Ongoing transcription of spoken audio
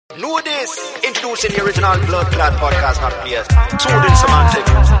Know this. Introducing the original Blood Clot podcast, not players. Soothing Semantic.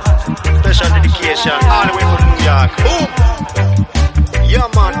 Special dedication all the way from New York. Boom.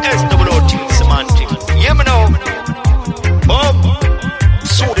 Yeah, man. SWOT Semantic. Yeah, me know. Boom.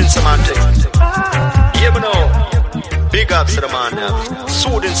 Soothing Semantic. Yeah, me know. Big ups to the man now.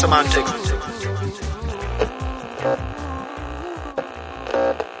 Soothing Semantic.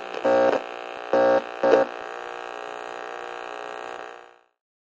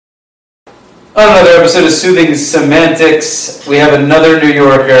 Another episode of Soothing Semantics. We have another New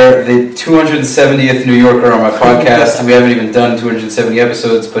Yorker, the 270th New Yorker on my podcast. We haven't even done 270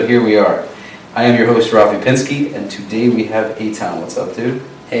 episodes, but here we are. I am your host, Rafi Pinsky, and today we have Eitan. What's up, dude?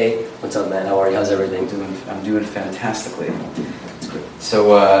 Hey, what's up, man? How are you? How's everything? I'm doing fantastically. That's great.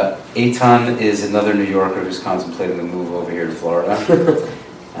 So, Eitan is another New Yorker who's contemplating a move over here to Florida,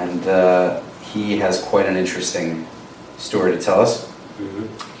 and he has quite an interesting story to tell us. Mm-hmm.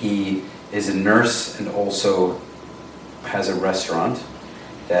 He is a nurse and also has a restaurant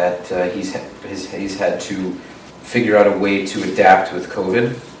that he's had to figure out a way to adapt with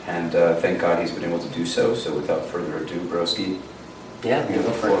COVID, and thank God he's been able to do so. So without further ado, broski. Yeah, you have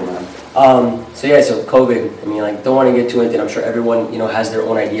the floor, man. So COVID. I mean, don't want to get too into it. I'm sure everyone has their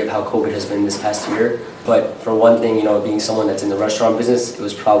own idea of how COVID has been this past year. But for one thing, being someone that's in the restaurant business, it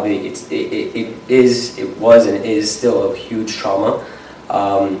was probably it was and is still a huge trauma.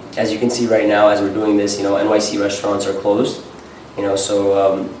 As you can see right now, as we're doing this, NYC restaurants are closed.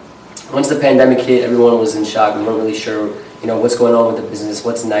 So once the pandemic hit, everyone was in shock. We weren't really sure, what's going on with the business,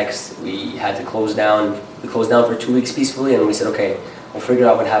 what's next. We had to close down. We closed down for 2 weeks peacefully, and we said, okay, we'll figure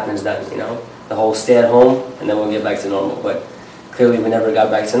out what happens then. The whole stay at home, and then we'll get back to normal. But clearly, we never got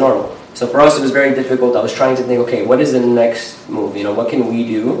back to normal. So for us, it was very difficult. I was trying to think, okay, what is the next move? What can we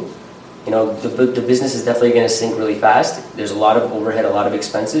do? The business is definitely going to sink really fast. There's a lot of overhead, a lot of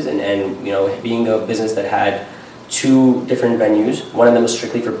expenses, and being a business that had 2 different venues, one of them was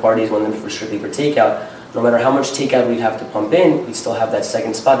strictly for parties, one of them was strictly for takeout. No matter how much takeout we'd have to pump in, we'd still have that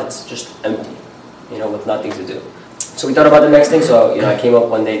second spot that's just empty, with nothing to do. So we thought about the next thing. So I came up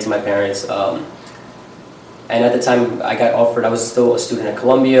one day to my parents, and at the time I got offered. I was still a student at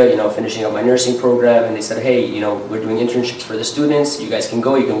Columbia, finishing up my nursing program, and they said, hey, we're doing internships for the students. You guys can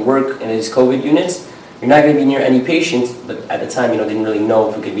go, you can work in these COVID units. You're not going to be near any patients, but at the time, they didn't really know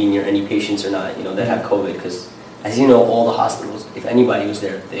if we could be near any patients or not, that had COVID, because as you know, all the hospitals, if anybody was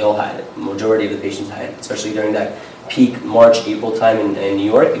there, they all had it. The majority of the patients had it, especially during that peak March, April time in New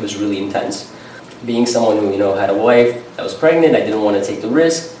York. It was really intense. Being someone who, had a wife that was pregnant, I didn't want to take the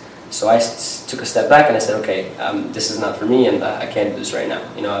risk. So I took a step back and I said, okay, this is not for me, and I can't do this right now.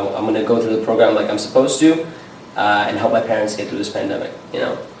 I'm going to go through the program like I'm supposed to, and help my parents get through this pandemic.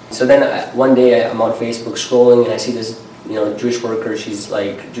 So then one day I'm on Facebook scrolling, and I see this, Jewish worker. She's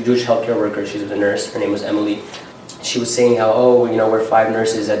like Jewish healthcare worker. She's a nurse. Her name was Emily. She was saying how we're 5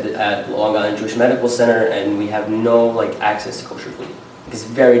 nurses at Long Island Jewish Medical Center, and we have no access to kosher food. It's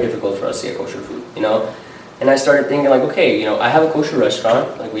very difficult for us to get kosher food. And I started thinking okay, I have a kosher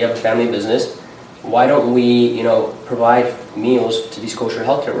restaurant, we have a family business. Why don't we, provide meals to these kosher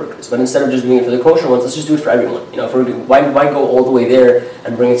healthcare workers? But instead of just doing it for the kosher ones, let's just do it for everyone. Why go all the way there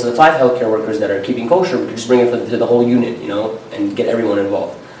and bring it to the 5 healthcare workers that are keeping kosher? We could just bring it to the whole unit, and get everyone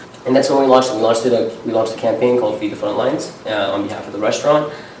involved. And that's when we launched it. We launched a campaign called Feed the Front Lines on behalf of the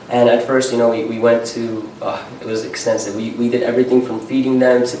restaurant. And at first, we went to, it was extensive. We did everything from feeding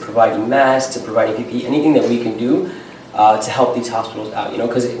them to providing masks, to providing PPE, anything that we can do to help these hospitals out,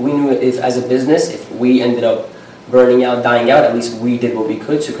 because we knew if, as a business, if we ended up burning out, dying out, at least we did what we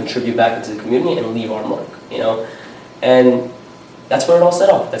could to contribute back into the community and leave our mark, And that's where it all set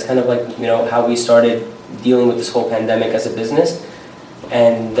off. That's kind of how we started dealing with this whole pandemic as a business.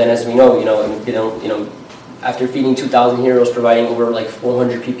 And then as we know, after feeding 2,000 heroes, providing over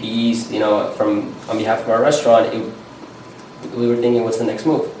 400 PPEs, on behalf of our restaurant, we were thinking, what's the next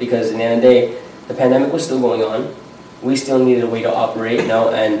move? Because in the end of the day, the pandemic was still going on. We still needed a way to operate,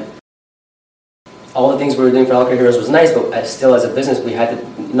 and all the things we were doing for Healthcare Heroes was nice, but still as a business,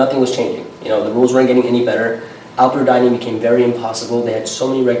 nothing was changing. The rules weren't getting any better. Outdoor dining became very impossible. They had so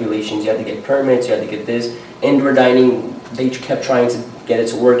many regulations. You had to get permits, you had to get this. Indoor dining, they kept trying to get it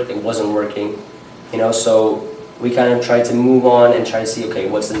to work. It wasn't working. So we kind of tried to move on and try to see, okay,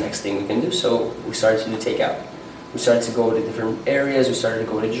 what's the next thing we can do? So we started to do takeout. We started to go to different areas. We started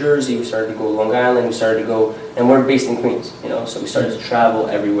to go to Jersey. We started to go to Long Island. We started to go, and we're based in Queens, So we started to travel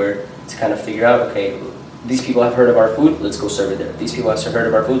everywhere to kind of figure out, okay, these people have heard of our food, let's go serve it there. These people have heard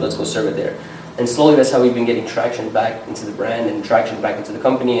of our food, let's go serve it there. And slowly that's how we've been getting traction back into the brand and traction back into the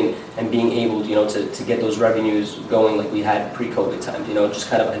company and being able, to get those revenues going like we had pre-COVID times, just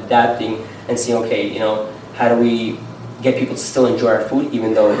kind of adapting and seeing, okay, how do we get people to still enjoy our food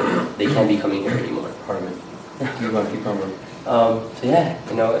even though they can't be coming here anymore. Pardon me. Keep on. So yeah,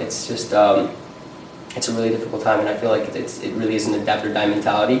 it's just, it's a really difficult time, and I feel like it really is an adapt or die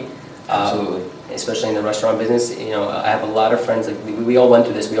mentality. Absolutely. Especially in the restaurant business, I have a lot of friends, like we all went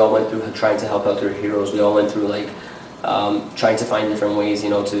through this. We all went through trying to help out their heroes. We all went through like trying to find different ways,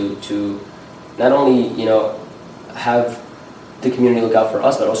 to not only have the community look out for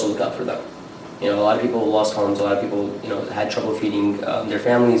us, but also look out for them. A lot of people lost homes. A lot of people had trouble feeding their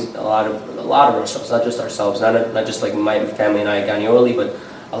families. A lot of restaurants, not just ourselves, not just like my family and I at Gagnoli, but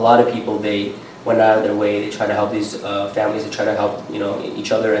a lot of people, they went out of their way. They try to help these families. They try to help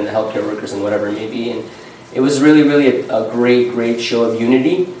each other and the healthcare workers and whatever it may be. And it was really a great show of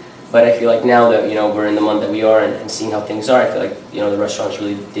unity. But I feel like now that we're in the month that we are and seeing how things are, I feel like the restaurants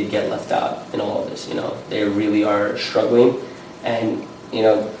really did get left out in all of this. They really are struggling. And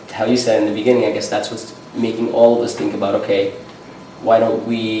how you said in the beginning, I guess that's what's making all of us think about, okay, why don't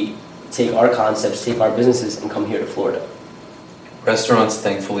we take our concepts, take our businesses, and come here to Florida? Restaurants,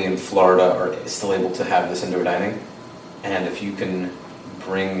 thankfully, in Florida are still able to have this indoor dining, and if you can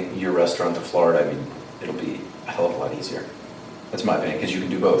bring your restaurant to Florida, I mean, it'll be a hell of a lot easier. That's my opinion, because you can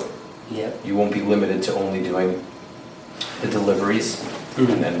do both. Yeah. You won't be limited to only doing the deliveries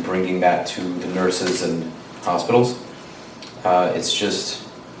and then bringing that to the nurses and hospitals. It's just,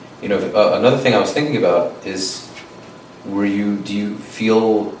 another thing I was thinking about is, do you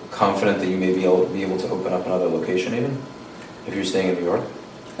feel confident that you may be able to open up another location even? If you're staying in New York?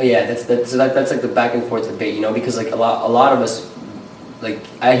 Oh yeah, that's like the back and forth debate, because like a lot of us, like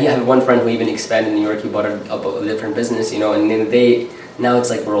I have one friend who even expanded in New York. He bought a different business, and then now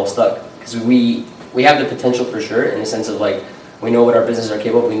it's like we're all stuck because we have the potential for sure in the sense of like we know what our businesses are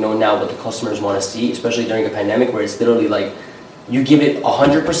capable of. We know now what the customers want to see, especially during a pandemic where it's literally like you give it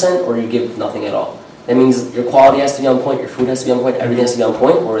 100% or you give nothing at all. That means your quality has to be on point, your food has to be on point, everything has to be on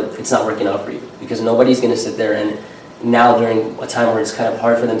point, or it's not working out for you because nobody's going to sit there and now during a time where it's kind of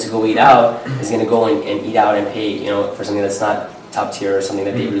hard for them to go eat out, is going to go and eat out and pay, for something that's not top tier or something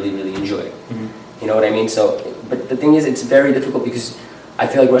that they really enjoy. You know what I mean? So, but the thing is, it's very difficult because I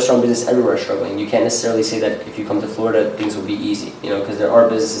feel like restaurant business everywhere is struggling. You can't necessarily say that if you come to Florida, things will be easy, because there are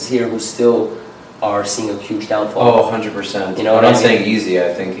businesses here who still are seeing a huge downfall. Oh, 100%. You know I'm what I not mean? saying easy,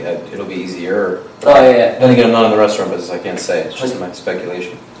 I think it'll be easier. Oh, yeah. Then again, I'm not in the restaurant business, I can't say. It's just my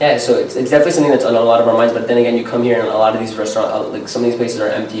speculation. Yeah, so it's definitely something that's on a lot of our minds, but then again, you come here and a lot of these restaurants, like some of these places are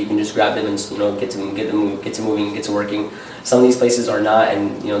empty, you can just grab them and, get to moving, get to working. Some of these places are not,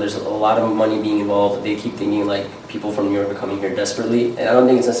 and, there's a lot of money being involved. They keep thinking, like, people from New York are coming here desperately, and I don't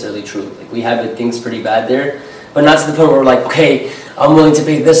think it's necessarily true. Like, we have things pretty bad there, but not to the point where we're like, okay, I'm willing to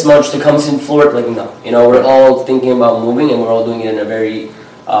pay this much to come to Florida. Like, no. We're all thinking about moving, and we're all doing it in a very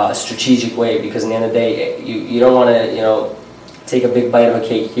strategic way, because in the end of the day, you don't want to, take a big bite of a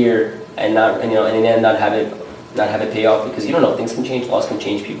cake here and not, and in the end not have it pay off, because you don't know, things can change, laws can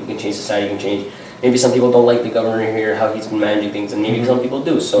change, people can change, society can change. Maybe some people don't like the governor here, how he's been managing things, and maybe some people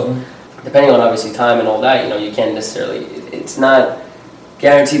do. So, depending on obviously time and all that, you can't necessarily. It's not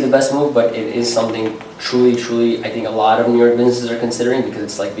guaranteed the best move, but it is something truly. I think a lot of New York businesses are considering, because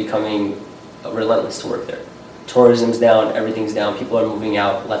it's like becoming relentless to work there. Tourism's down, everything's down. People are moving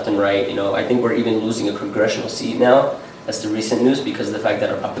out left and right. I think we're even losing a congressional seat now. That's the recent news because of the fact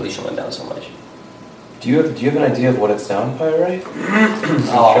that our population went down so much. Do you have an idea of what it's down by, right?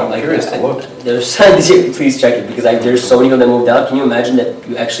 I'm curious to look. There's please check it, because there's so many people that moved out. Can you imagine that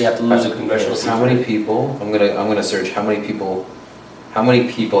you actually have to lose a congressional seat? How many people? I'm gonna search how many people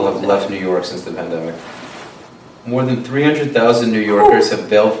have left New York since the pandemic. More than 300,000 New Yorkers have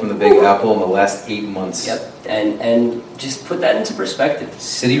bailed from the Big Apple in the last 8 months. Yep, and just put that into perspective.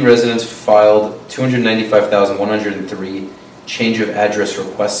 City residents filed 295,103 change of address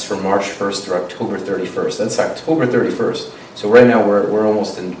requests from March 1st through October 31st. That's October 31st. So right now we're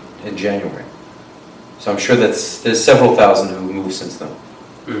almost in January. So I'm sure there's several thousand who moved since then.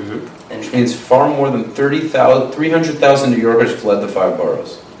 Which means far more than 300,000 New Yorkers fled the 5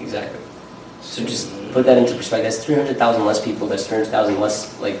 boroughs. Exactly. So just put that into perspective. That's 300,000 less people. That's 300,000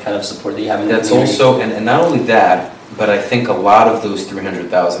 less kind of support that you have in the community. That's also, and not only that, but I think a lot of those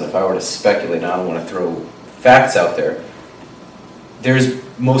 300,000, if I were to speculate, and I don't want to throw facts out there, there's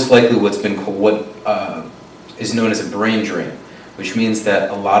most likely what is known as a brain drain, which means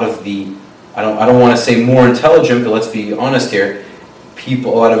that a lot of the, I don't want to say more intelligent, but let's be honest here, a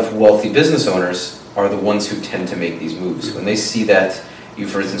lot of wealthy business owners are the ones who tend to make these moves. When they see that,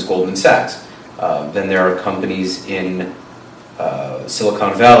 for instance, Goldman Sachs, Then there are companies in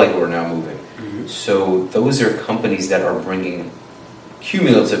Silicon Valley who are now moving. So those are companies that are bringing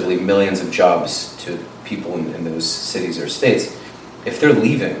cumulatively millions of jobs to people in those cities or states. If they're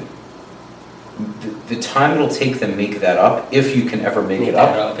leaving, the time it'll take them make that up, if you can ever make it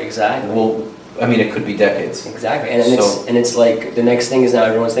up, exactly. Well, I mean, it could be decades. Exactly, and it's like the next thing is now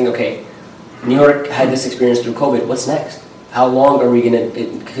everyone's thinking, okay, New York had this experience through COVID. What's next? How long are we gonna?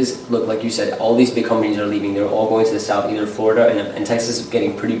 Because look, like you said, all these big companies are leaving. They're all going to the south, either Florida and Texas is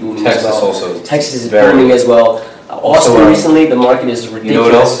getting pretty booming as well. Also Texas is booming as well. Austin recently, the market is ridiculous. You know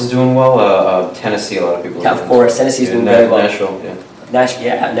what else is doing well? Tennessee, a lot of people. Yeah, of course, Tennessee's doing very well. Nashville, yeah.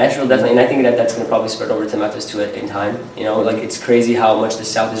 Nashville definitely, and I think that's going to probably spread over to Memphis too in time. You know, like it's crazy how much the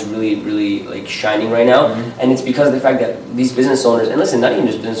South is really like shining right now, and it's because of the fact that these business owners, and listen, not even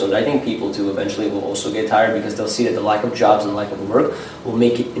just business owners, I think people too eventually will also get tired because they'll see that the lack of jobs and the lack of work will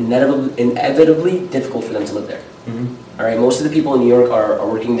make it inevitably difficult for them to live there. All right, most of the people in New York are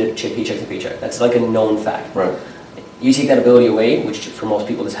working their paycheck to paycheck. That's like a known fact. Right. You take that ability away, which for most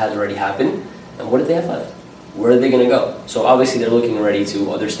people this has already happened, and what do they have left? Where are they going to go? So obviously they're looking already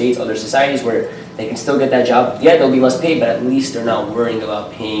to other states, other societies where they can still get that job. Yeah, they'll be less paid, but at least they're not worrying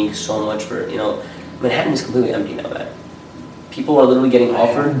about paying so much for, you know, Manhattan is completely empty now, man. People are literally getting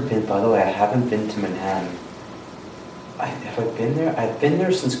offered. By the way, I haven't been to Manhattan. Have I been there? I've been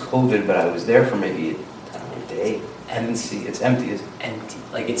there since COVID, but I was there for maybe a day. It's empty. It's empty.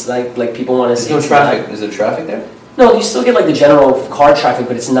 Like it's like people want to say. There's no traffic. Is there traffic there? No, you still get like the general car traffic,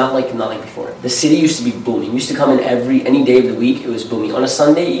 but it's not like before. The city used to be booming. You used to come in any day of the week. It was booming. On a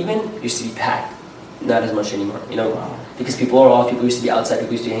Sunday even, it used to be packed. Not as much anymore. You know, because people are off. People used to be outside.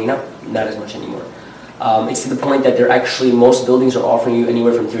 People used to be hanging out. Not as much anymore. It's to the point that they're actually most buildings are offering you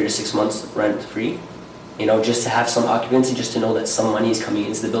anywhere from 3 to 6 months rent free. You know, just to have some occupancy, just to know that some money is coming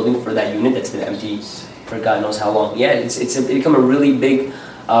into the building for that unit that's been empty for God knows how long. Yeah, it's become a really big.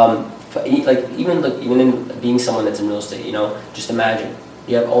 Even in being someone that's in real estate, you know, just imagine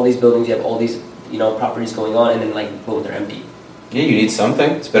you have all these buildings, you have all these, you know, properties going on, and then like boom, they're empty. Yeah, you need something.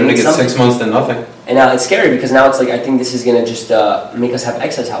 It's better to get 6 months than nothing. And now it's scary because now it's like I think this is gonna just make us have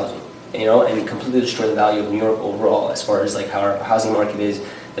excess housing, you know, and completely destroy the value of New York overall as far as like how our housing market is.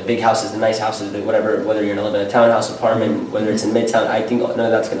 The big houses, the nice houses, whatever, whether you're gonna live in a townhouse, apartment, whether it's in Midtown, I think none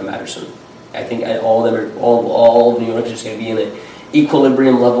of that's gonna matter soon. I think all of them are all of New York is just gonna be in an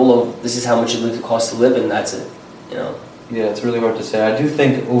equilibrium level of this is how much it costs to live, and that's it. You know. Yeah, it's really hard to say. I do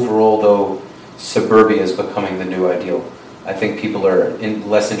think overall, though, suburbia is becoming the new ideal. I think people are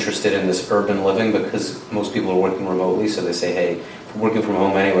less interested in this urban living because most people are working remotely, so they say, hey, if I'm working from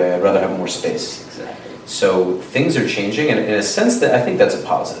home anyway, I'd rather have more space. Exactly. So things are changing, and in a sense that I think that's a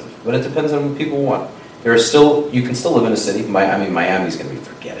positive, but it depends on what people want. You can still live in a city. Miami's going to be,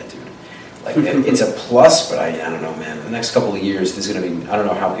 forget it, dude. Like, it's a plus, but I don't know, man. The next couple of years, there's going to be, I don't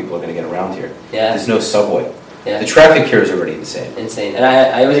know how people are going to get around here. Yeah. There's no subway. Yeah. The traffic here is already insane. Insane. And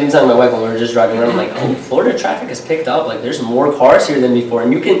I was even telling my wife when we were just driving around, I'm like, oh, Florida traffic has picked up. Like, there's more cars here than before.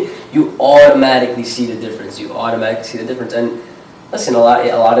 And you automatically see the difference. And listen, a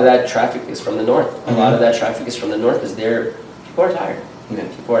lot of that traffic is from the north. A lot of that traffic is from the north because people are tired. Yeah.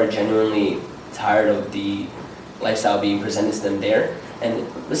 People are genuinely tired of the lifestyle being presented to them there. And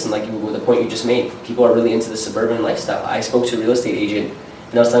listen, like with the point you just made, people are really into the suburban lifestyle. I spoke to a real estate agent,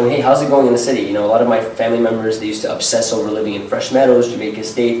 and I was telling him, hey, how's it going in the city? You know, a lot of my family members, they used to obsess over living in Fresh Meadows, Jamaica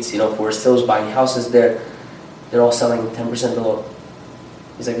Estates, you know, Forest Hills, buying houses there. They're all selling 10% below.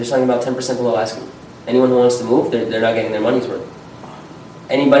 He's like, they're selling about 10% below asking. Anyone who wants to move, they're not getting their money's worth.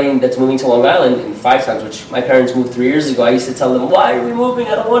 Anybody that's moving to Long Island in 5 times, which my parents moved 3 years ago, I used to tell them, why are we moving?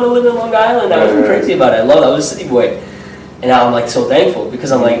 I don't want to live in Long Island. I was crazy about it. I was a city boy. And now I'm like so thankful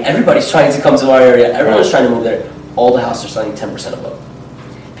because I'm like, everybody's trying to come to our area. Everyone's trying to move there. All the houses are selling 10% above.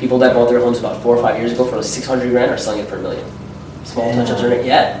 People that bought their homes about 4 or 5 years ago for $600,000 are selling it for $1 million. Small touch-ups are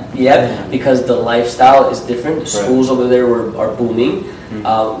yeah, because the lifestyle is different. The schools over there are booming,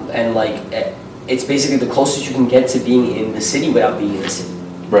 and like it's basically the closest you can get to being in the city without being in the city.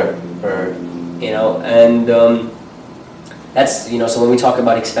 Right. You know, and that's so when we talk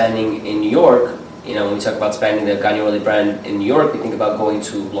about expanding in New York. You know, when we talk about expanding the Gagnoli brand in New York, we think about going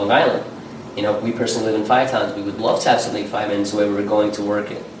to Long Island. You know, we personally live in 5 towns. We would love to have something 5 minutes away. We're going to work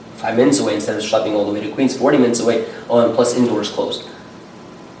 5 minutes away instead of schlepping all the way to Queens, 40 minutes away. Oh, and plus indoors closed.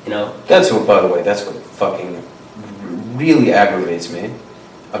 You know? That's what fucking really aggravates me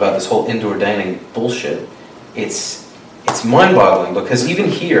about this whole indoor dining bullshit. It's mind-boggling because even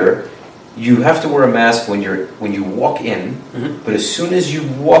here, you have to wear a mask when you walk in, but as soon as you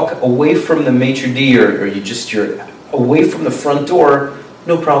walk away from the maitre d' or you're away from the front door,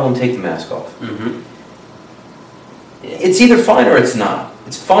 no problem, take the mask off. Mm-hmm. It's either fine or it's not.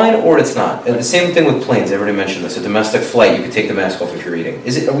 It's fine or it's not. And the same thing with planes. I already mentioned this. A domestic flight, you can take the mask off if you're eating.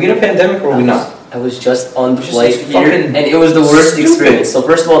 Are we in a pandemic or are we not? I was just on the Just flight here, and it was the worst stupid. experience. So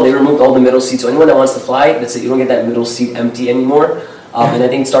first of all, they removed all the middle seats. So anyone that wants to fly, that's it. You don't get that middle seat empty anymore. And I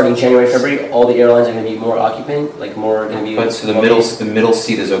think starting January, February, all the airlines are going to be more occupant, like more going to be. But so the middle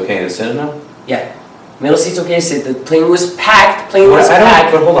seat is okay to sit in now? Yeah, middle seat's okay to sit. The plane was packed. Plane was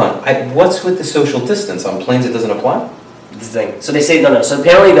packed. But hold on. What's with the social distance on planes? It doesn't apply. This thing. So they say no. So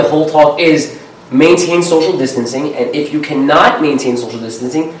apparently the whole talk is maintain social distancing, and if you cannot maintain social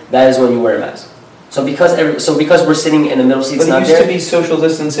distancing, that is when you wear a mask. So because we're sitting in the middle seats, but it used to be social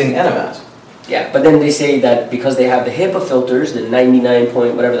distancing and a mask. Yeah, but then they say that because they have the HIPAA filters, the 99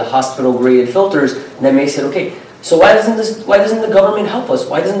 point whatever, the hospital graded filters, that makes it okay. So why doesn't the government help us?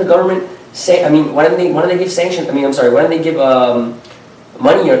 Why doesn't the government say? I mean, why don't they give sanctions? I mean, I'm sorry. Why don't they give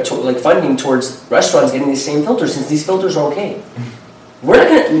money or like funding towards restaurants getting these same filters, since these filters are okay? We're not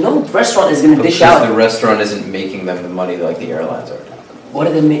gonna. No restaurant is gonna dish out. The restaurant isn't making them the money like the airlines are. What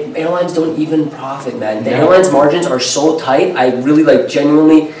are the airlines don't even profit, man. The airlines margins are so tight. I really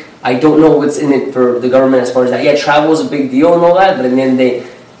genuinely. I don't know what's in it for the government as far as that. Yeah, travel is a big deal and all that, but in the end they,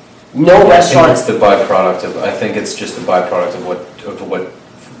 restaurants. I think it's the byproduct of. I think it's just the byproduct of what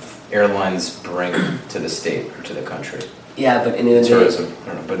airlines bring to the state or to the country. Yeah, but in the end, tourism. I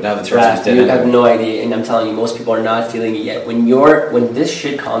don't know, but now the tourism's dead. You have no idea, and I'm telling you, most people are not feeling it yet. When this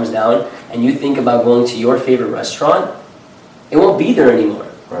shit calms down and you think about going to your favorite restaurant, it won't be there anymore.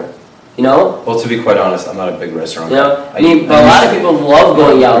 Right. You know? Well, to be quite honest, I'm not a big restaurant. You know, but a lot of people love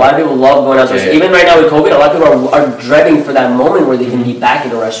going out. A lot of people love going out. Yeah. Even right now with COVID, a lot of people are dreading for that moment where they can be back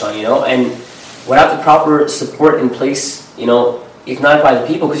in a restaurant, you know? And without the proper support in place, you know, if not by the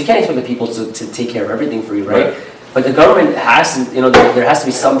people, because you can't expect the people to take care of everything for you, right? But the government has to, you know, there has to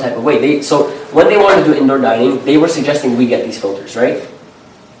be some type of way. So when they wanted to do indoor dining, they were suggesting we get these filters, right?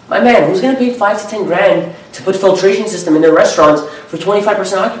 My man, who's going to pay $5 to $10 grand to put filtration system in their restaurants for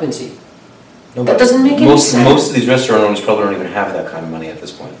 25% occupancy? No, that doesn't make any sense. Most of these restaurant owners probably don't even have that kind of money at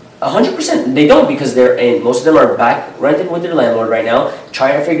this point. 100%. They don't, because most of them are back rented with their landlord right now,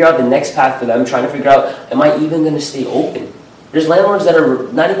 trying to figure out the next path for them, trying to figure out, am I even going to stay open? There's landlords that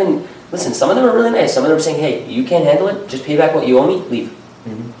are not even, listen, some of them are really nice. Some of them are saying, hey, you can't handle it, just pay back what you owe me, leave.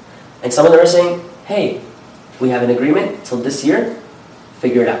 Mm-hmm. And some of them are saying, hey, we have an agreement till this year,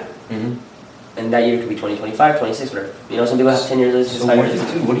 figure it out. Mm-hmm. And that year could be 2025, 26, whatever. You know, some people have 10 years. So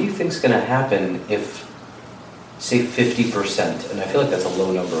what do you think is going to happen if, say, 50%, and I feel like that's a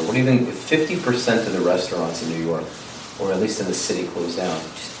low number, what do you think if 50% of the restaurants in New York, or at least in the city, close down?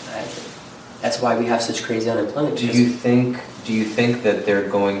 Just imagine. That's why we have such crazy unemployment. Do you think that they're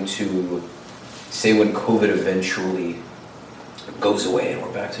going to, say when COVID eventually goes away and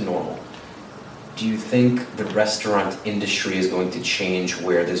we're back to normal, do you think the restaurant industry is going to change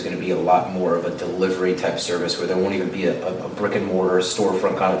where there's going to be a lot more of a delivery type service where there won't even be a brick and mortar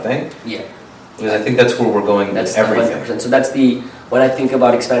storefront kind of thing? Yeah. Because I think that's where we're going with everything. 100%. So when I think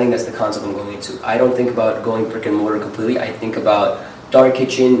about expanding, that's the concept I'm going into. I don't think about going brick and mortar completely. I think about dark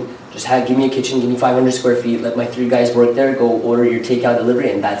kitchen, just give me a kitchen, give me 500 square feet, let my 3 guys work there, go order your takeout delivery,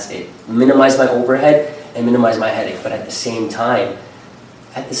 and that's it. Minimize my overhead and minimize my headache. But at the same time,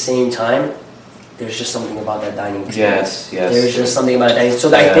 there's just something about that dining experience. Yes. There's just something about dining.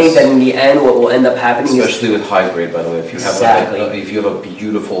 So I think that in the end, what will end up happening especially with high grade, by the way, if you have if you have a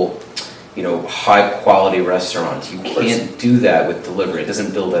beautiful, you know, high quality restaurant, you can't do that with delivery. It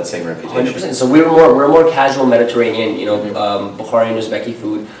doesn't build that same reputation. 100%. So we're more casual Mediterranean, you know, Bukhari and Uzbeki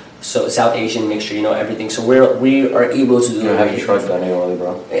food. So South Asian mixture, you know, everything. So we are able to do. Have you tried dining early,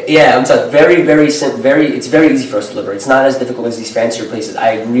 bro? Yeah, I'm telling you, very simple. It's very easy for us to deliver. It's not as difficult as these fancier places.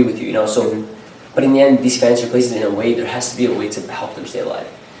 I agree with you, you know. So, but in the end, these fancier places, in a way, there has to be a way to help them stay alive,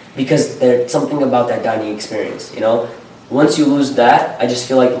 because there's something about that dining experience, you know. Once you lose that, I just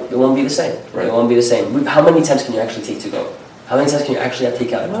feel like it won't be the same. Right. It won't be the same. How many times can you actually take to go? How many times can you actually have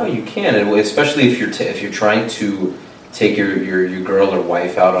takeout? No, you can, especially if you're trying to take your girl or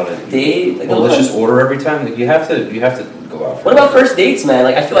wife out on a date. Let's just order every time. You have to go out. What about first dates, man?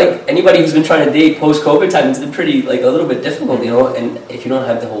 Like, I feel like anybody who's been trying to date post-COVID time, it's been pretty a little bit difficult, you know. And if you don't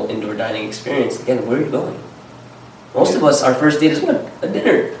have the whole indoor dining experience, again, where are you going? Most of us, our first date is what? A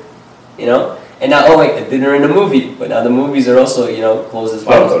dinner, you know. And now, a dinner and a movie. But now the movies are also, you know, closed as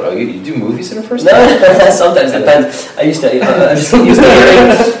well. Oh, you do movies in a first date? No, sometimes depends. I used to. I'm just used to hearing.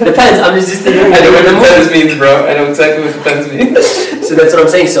 Depends. I'm just used to hearing. I know what depends means, bro. I know exactly what depends means. So that's what I'm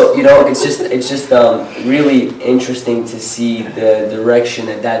saying. So it's just really interesting to see the direction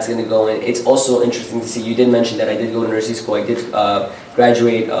that that's going to go in. It's also interesting to see. You did mention that I did go to nursing school. I did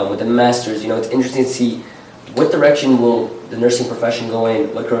graduate with a master's. It's interesting to see what direction will the nursing profession go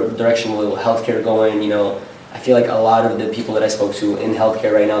in. What direction will healthcare go in? I feel like a lot of the people that I spoke to in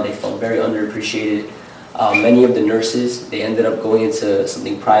healthcare right now, they felt very underappreciated. Many of the nurses, they ended up going into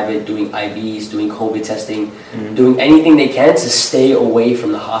something private, doing IVs, doing COVID testing, doing anything they can to stay away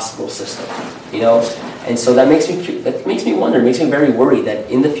from the hospital system, And so that makes me wonder, makes me very worried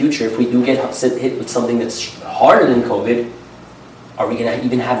that in the future, if we do get hit with something that's harder than COVID, are we going to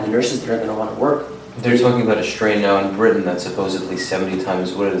even have the nurses that are going to want to work? They're talking about a strain now in Britain that's supposedly 70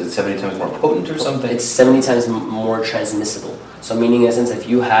 times, 70 times more potent or something? It's 70 times more transmissible. So meaning in a sense, if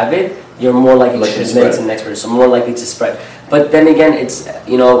you have it, you're more likely to transmit it to the next person, so more likely to spread. But then again, it's,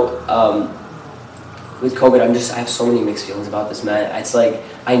 with COVID, I have so many mixed feelings about this, man. It's like,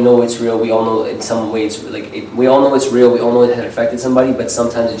 I know it's real, we all know in some ways, we all know it's real, we all know it had affected somebody, but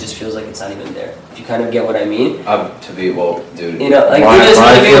sometimes it just feels like it's not even there. If you kind of get what I mean. Dude.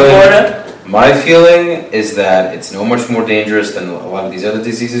 My My feeling is that it's no much more dangerous than a lot of these other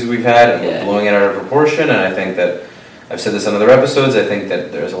diseases we've had, and we're blowing it out of proportion. And I think that, I've said this on other episodes, I think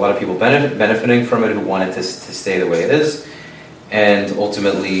that there's a lot of people benefiting from it who want it to stay the way it is. And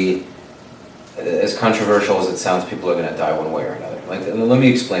ultimately, as controversial as it sounds, people are going to die one way or another. Let me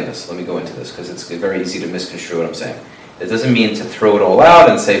explain this. Let me go into this, because it's very easy to misconstrue what I'm saying. It doesn't mean to throw it all out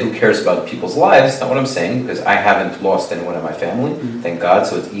and say, who cares about people's lives? That's not what I'm saying, because I haven't lost anyone in my family, thank God,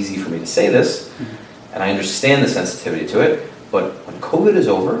 so it's easy for me to say this, and I understand the sensitivity to it. But when COVID is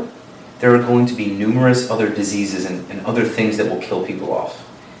over, there are going to be numerous other diseases and other things that will kill people off.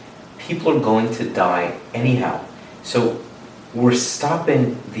 People are going to die anyhow. So we're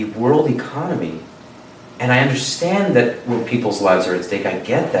stopping the world economy, and I understand that when people's lives are at stake, I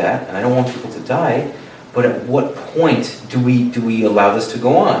get that, and I don't want people to die. But at what point do we allow this to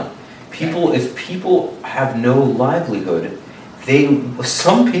go on? If people have no livelihood,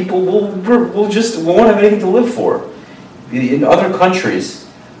 some people won't have anything to live for. In other countries,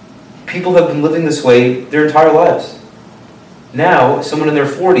 people have been living this way their entire lives. Now, someone in their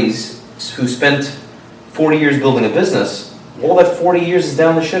 40s who spent 40 years building a business, all that 40 years is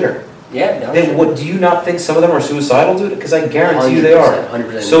down the shitter. Yeah. Then what? Do you not think some of them are suicidal, dude? Because I guarantee you they are.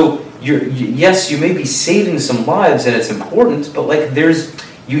 100%. So yes, you may be saving some lives, and it's important, but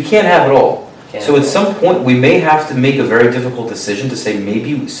you can't have it all. So at some point, we may have to make a very difficult decision to say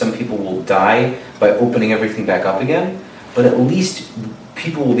maybe some people will die by opening everything back up again, but at least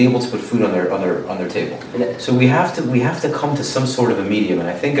people will be able to put food on their table. So we have to come to some sort of a medium, and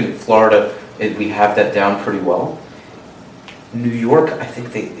I think in Florida we have that down pretty well. New York, I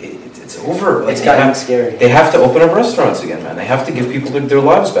think it's over. It's gotten scary. They have to open up restaurants again, man. They have to give people their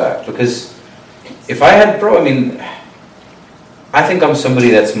lives back, because if I had, I think I'm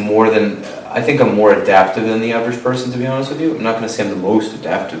somebody that's I think I'm more adaptive than the average person, to be honest with you. I'm not going to say I'm the most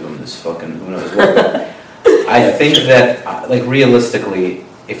adaptive. I'm this fucking who knows what. But I think that, realistically,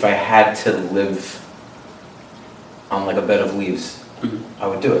 if I had to live on a bed of leaves, I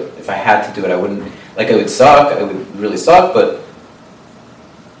would do it. If I had to do it, I wouldn't. It would suck. It would really suck, but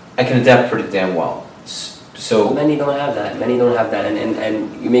I can adapt pretty damn well. So many don't have that.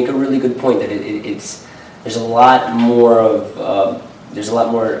 And you make a really good point that there's a lot more of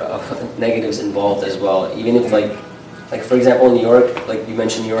negatives involved as well. Even if for example in New York, like you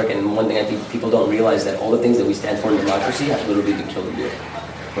mentioned New York, and one thing I think people don't realize that all the things that we stand for in democracy have literally been killed in New York.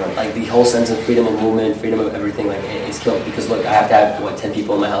 Right. The whole sense of freedom of movement, freedom of everything, is killed. Because look, I have to have 10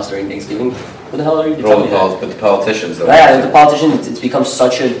 people in my house during Thanksgiving. What the hell are you talking about? But the politicians, though. Yeah, the politicians. It's become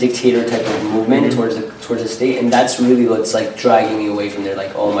such a dictator type of movement towards the state, and that's really what's dragging me away from there.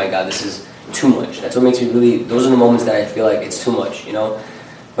 Oh my God, this is too much. That's what makes me really. Those are the moments that I feel like it's too much,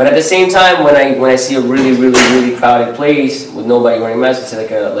 But at the same time, when I see a really, really, really crowded place with nobody wearing masks,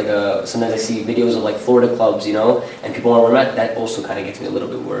 it's sometimes I see videos of Florida clubs, and people aren't wearing masks. That also kind of gets me a little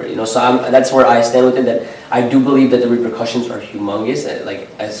bit worried, So that's where I stand with it. That I do believe that the repercussions are humongous.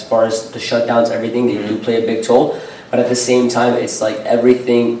 As far as the shutdowns, everything, they do play a big toll. But at the same time, it's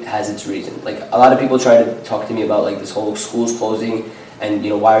everything has its reason. A lot of people try to talk to me about this whole schools closing, and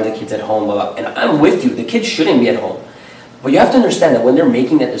why are the kids at home? Blah, blah. And I'm with you. The kids shouldn't be at home. But you have to understand that when they're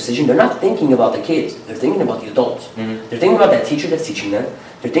making that decision, they're not thinking about the kids. They're thinking about the adults. They're thinking about that teacher that's teaching them.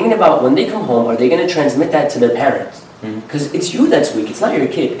 They're thinking about when they come home, are they going to transmit that to their parents? Because it's you that's weak. It's not your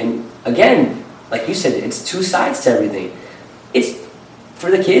kid. And again, like you said, it's two sides to everything. It's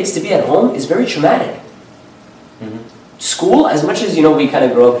for the kids to be at home is very traumatic. School, as much as we kind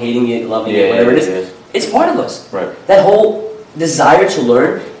of grow up hating it, loving it, whatever it is, it's part of us. Right. That whole desire to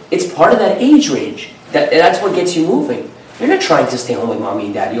learn, it's part of that age range. That's what gets you moving. You're not trying to stay home with mommy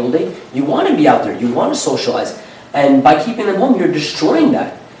and daddy all day. You want to be out there. You want to socialize. And by keeping them home, you're destroying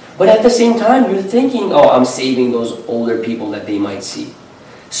that. But at the same time, you're thinking, oh, I'm saving those older people that they might see.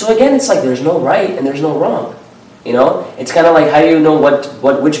 So again, it's like there's no right and there's no wrong. You know, it's kind of like, how do you know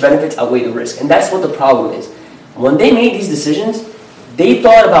which benefits outweigh the risk? And that's what the problem is. When they made these decisions, they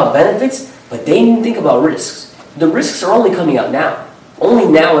thought about benefits, but they didn't think about risks. The risks are only coming out now.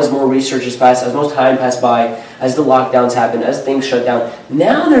 Only now, as more research has passed, as more time passed by, as the lockdowns happen, as things shut down,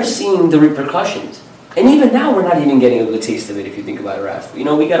 now they're seeing the repercussions. And even now, we're not even getting a good taste of it, if you think about it, Raf. You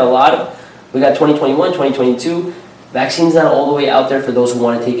know, we got 2021, 2022, vaccines not all the way out there for those who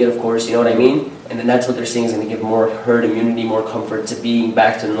want to take it, of course, you know what I mean? And then that's what they're saying is going to give more herd immunity, more comfort to being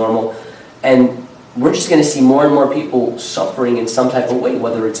back to normal. And we're just going to see more and more people suffering in some type of way,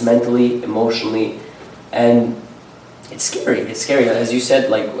 whether it's mentally, emotionally, and it's scary. It's scary. As you said,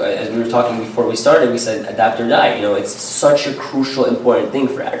 like as we were talking before we started, we said adapt or die. You know, it's such a crucial, important thing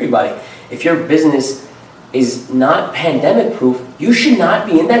for everybody. If your business is not pandemic proof, you should not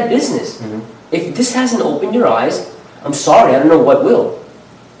be in that business. Mm-hmm. If this hasn't opened your eyes, I'm sorry, I don't know what will.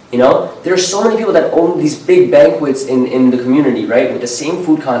 You know, there are so many people that own these big banquets in the community, right, with the same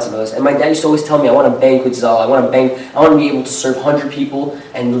food concept as us. And my dad used to always tell me, I want a banquet Zal, I want to be able to serve 100 people,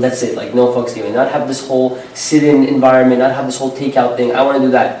 and that's it, like no fucks given. Not have this whole sit-in environment, not have this whole takeout thing. I want to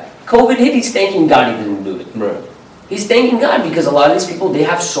do that. COVID hit, he's thanking God he didn't do it. Right. He's thanking God because a lot of these people, they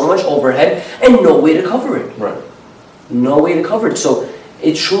have so much overhead and no way to cover it. Right. No way to cover it. So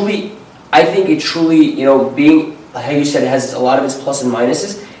I think it truly, you know, being, like how you said, it has a lot of its plus and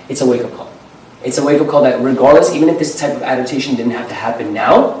minuses. It's a wake-up call. It's a wake-up call that regardless, even if this type of adaptation didn't have to happen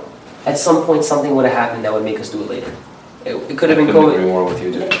now, at some point something would have happened that would make us do it later. It could have been COVID. I couldn't agree more with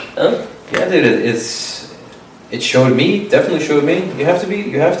you, dude. Huh? Yeah, dude, it showed me, definitely showed me, you have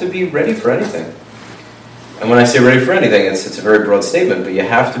to be ready for anything. And when I say ready for anything, it's a very broad statement, but you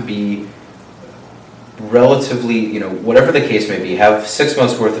have to be relatively, you know, whatever the case may be, have 6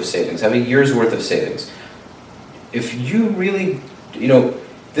 months worth of savings, have a year's worth of savings. If you really, you know,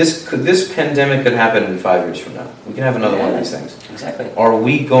 this pandemic could happen in 5 years from now. We can have another one of these things. Exactly. Are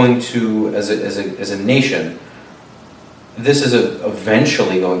we going to, as a nation, this is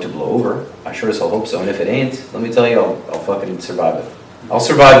eventually going to blow over? I sure as hell hope so. And if it ain't, let me tell you, I'll fucking survive it. I'll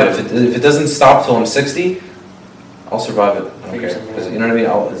survive it. If it doesn't stop till I'm 60, I'll survive it. I don't care. Because you know what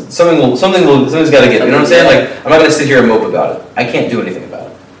I mean. Something's got to give. You know what I'm saying? Like I'm not going to sit here and mope about it. I can't do anything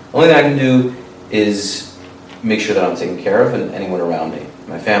about it. The only thing I can do is make sure that I'm taken care of and anyone around me.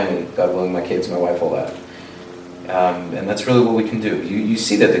 My family, God willing, my kids, my wife, all that. And that's really what we can do. You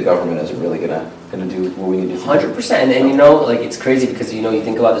see that the government isn't really gonna do what we need to do. 100%. And you know, like it's crazy because you know you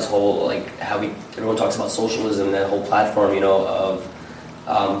think about this whole like how everyone talks about socialism and that whole platform, you know,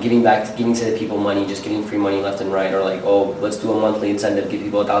 of giving to the people money, just giving free money left and right, or like, oh, let's do a monthly incentive, give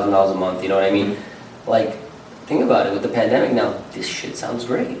people $1,000 a month. You know what I mean? Like, think about it. With the pandemic now, this shit sounds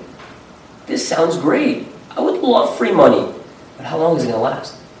great. This sounds great. I would love free money. But how long is it going to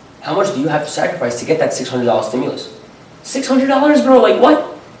last? How much do you have to sacrifice to get that $600 stimulus? $600, bro, like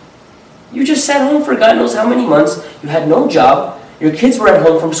what? You just sat home for God knows how many months. You had no job. Your kids were at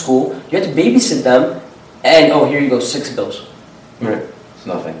home from school. You had to babysit them. And, oh, here you go, 6 bills. Right. It's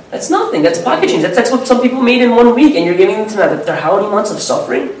nothing. That's nothing. That's pocket change. That's what some people made in 1 week. And you're giving them to them after how many months of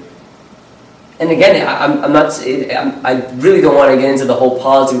suffering? And again, I really don't want to get into the whole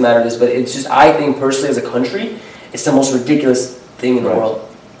politics matter of this, but it's just, I think personally as a country, it's the most ridiculous thing in the world.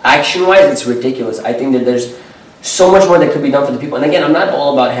 Action-wise, it's ridiculous. I think that there's so much more that could be done for the people. And again, I'm not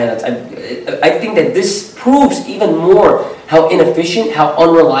all about handouts. I think that this proves even more how inefficient, how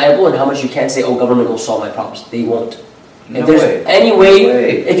unreliable, and how much you can't say, oh, government will solve my problems. They won't. If there's any way,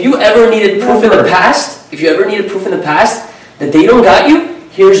 if you ever needed proof in the past, that they don't got you,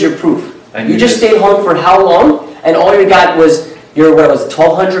 here's your proof. And you just stayed home for how long? And all you got was your, what was it,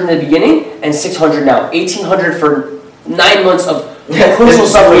 $1,200 in the beginning and $600 now. $1,800 for 9 months of crucial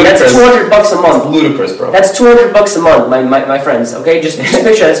suffering. That's $200 a month. It's ludicrous, bro. That's $200 a month, my friends. Okay, just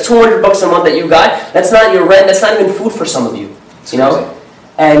picture that's $200 a month that you got. That's not your rent. That's not even food for some of you. You know,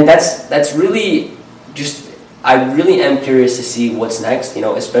 and that's really just. I really am curious to see what's next. You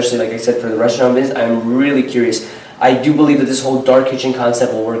know, especially like I said for the restaurant business, I'm really curious. I do believe that this whole dark kitchen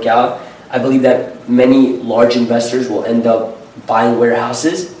concept will work out. I believe that many large investors will end up buying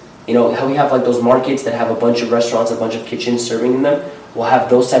warehouses. You know, how we have like those markets that have a bunch of restaurants, a bunch of kitchens serving in them. We'll have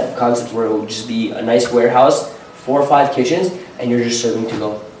those type of concepts where it will just be a nice warehouse, 4 or 5 kitchens, and you're just serving to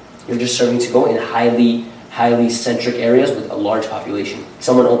go. You're just serving to go in highly centric areas with a large population.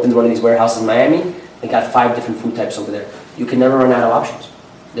 Someone opened one of these warehouses in Miami. They got 5 different food types over there. you can never run out of options.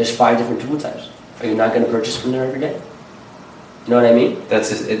 There's 5 different food types. Are you not going to purchase from there every day? You know what I mean?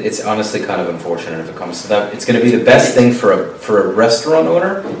 It's honestly kind of unfortunate if it comes to that. It's going to be the best thing for a restaurant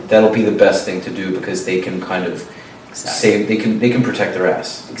owner. That'll be the best thing to do because they can kind of save. They can protect their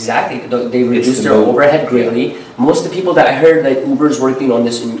ass. Exactly. They reduce their overhead greatly. Yeah. Most of the people that I heard that Uber's working on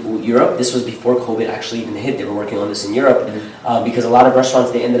this in Europe. This was before COVID actually even hit. They were working on this in Europe because a lot of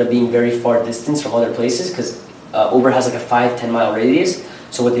restaurants they ended up being very far distance from other places because Uber has like a 5-10 mile radius.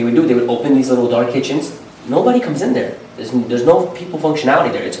 So what they would do, they would open these little dark kitchens. Nobody comes in there. There's no people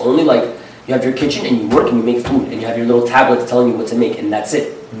functionality there. It's only like you have your kitchen and you work and you make food and you have your little tablets telling you what to make and that's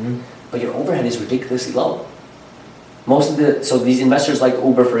it. But your overhead is ridiculously low. So these investors like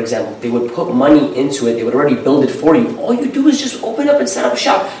Uber, for example, they would put money into it. They would already build it for you. All you do is just open up and set up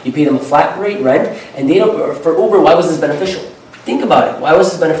shop. You pay them a flat rate rent, and they don't. For Uber, why was this beneficial? Think about it. Why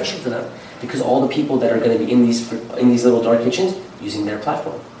was this beneficial for them? Because all the people that are going to be in these little dark kitchens using their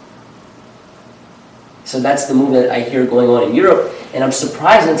platform. So that's the move that I hear going on in Europe, and I'm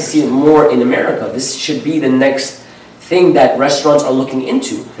surprised not to see it more in America. This should be the next thing that restaurants are looking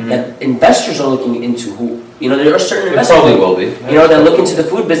into, that investors are looking into. Who, there are certain investors. Probably will be. That look into the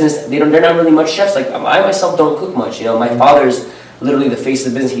food business. They're not really much chefs. Like I myself don't cook much. My father's literally the face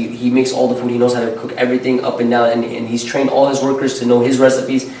of the business. He makes all the food. He knows how to cook everything up and down, and he's trained all his workers to know his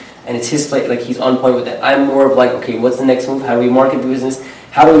recipes, and it's his plate. Like he's on point with that. I'm more of like, okay, what's the next move? How do we market the business?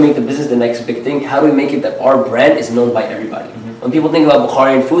 How do we make the business the next big thing? How do we make it that our brand is known by everybody? When people think about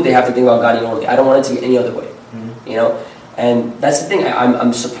Bukharian food, they have to think about Ghani only. I don't want it to be any other way. And that's the thing.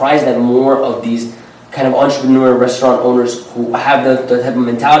 I'm surprised that more of these kind of entrepreneur restaurant owners who have the type of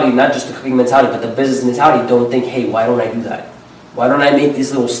mentality, not just the cooking mentality, but the business mentality, don't think, hey, why don't I do that? Why don't I make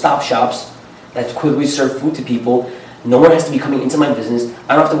these little stop shops that quickly serve food to people? No one has to be coming into my business.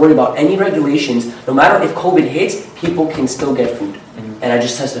 I don't have to worry about any regulations. No matter if COVID hits, people can still get food. And I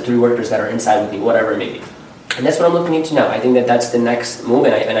just test the 3 workers that are inside with me, whatever it may be. And that's what I'm looking into now. I think that that's the next move,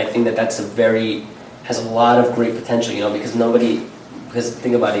 and I think that that's has a lot of great potential, because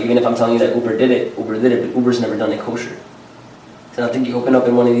think about it, even if I'm telling you that Uber did it, but Uber's never done it kosher. So I think you open up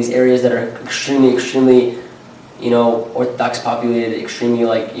in one of these areas that are extremely, Orthodox populated, extremely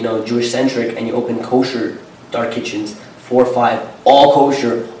Jewish-centric, and you open kosher dark kitchens, 4 or 5, all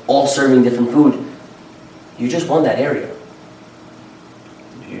kosher, all serving different food, you just won that area.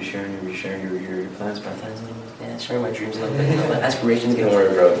 You're sharing your plans, bro? Yeah, sharing my dreams a little bit. Aspirations get Don't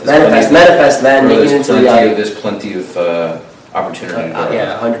worry, bro. Manifest, man. Make it into reality. There's plenty of opportunity.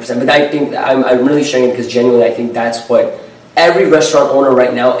 Yeah, 100%. But I think I'm really sharing it because genuinely I think that's what every restaurant owner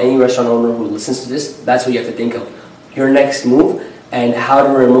right now, any restaurant owner who listens to this, that's what you have to think of. Your next move and how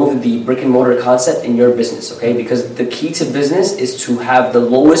to remove the brick and mortar concept in your business, okay? Because the key to business is to have the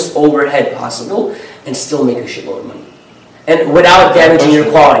lowest overhead possible and still make a shitload of money. And without damaging your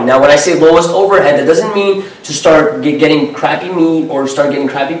quality. Now, when I say lowest overhead, that doesn't mean to start getting crappy meat or start getting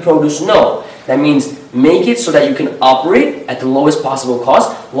crappy produce. No. That means make it so that you can operate at the lowest possible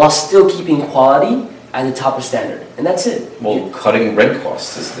cost while still keeping quality at the top of standard. And that's it. Well, cutting rent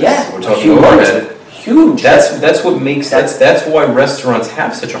costs is this. Yeah. We're talking overhead. Huge. That's what makes that's why restaurants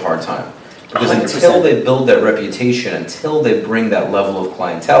have such a hard time. Because 100%. Until they build that reputation, until they bring that level of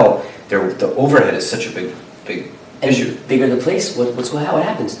clientele, the overhead is such a big issue. The bigger the place, what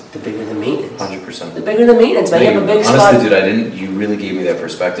happens? The bigger the maintenance. 100%. The bigger the maintenance, man. You have a big honestly, spot. Honestly, dude, you really gave me that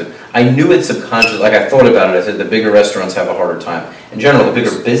perspective. I knew it subconsciously. Like I thought about it. I said the bigger restaurants have a harder time. In general, the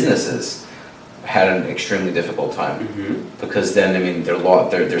bigger businesses had an extremely difficult time because then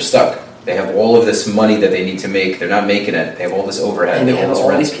they're stuck. They have all of this money that they need to make. They're not making it. They have all this overhead. And they have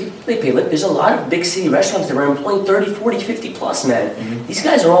all these people they pay. Look, there's a lot of big city restaurants that are employing 30, 40, 50 plus, man. These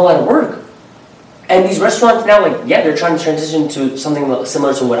guys are all out of work. And these restaurants now, they're trying to transition to something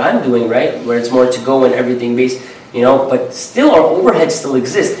similar to what I'm doing, right? Where it's more to go and everything based, but still our overhead still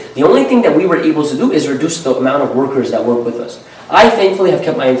exists. The only thing that we were able to do is reduce the amount of workers that work with us. I thankfully have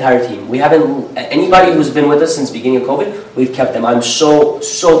kept my entire team. We haven't, anybody who's been with us since the beginning of COVID, we've kept them. I'm so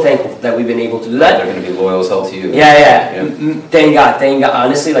thankful that we've been able to do that. They're going to be loyal as hell to you. Yeah. Thank God.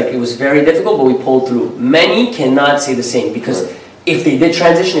 Honestly, it was very difficult, but we pulled through. Many cannot say the same because if they did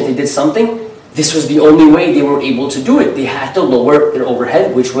transition, if they did something, this was the only way they were able to do it. They had to lower their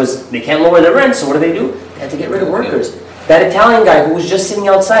overhead, which was, they can't lower their rent, so what do? They had to get rid of workers. That Italian guy who was just sitting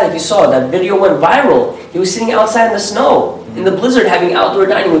outside, if you saw, that video went viral. He was sitting outside in the snow, in the blizzard, having outdoor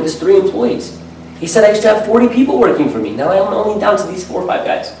dining with his 3 employees. He said, I used to have 40 people working for me. Now I'm only down to these 4 or 5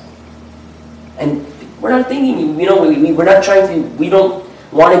 guys. And we're not thinking, we're not trying to, we don't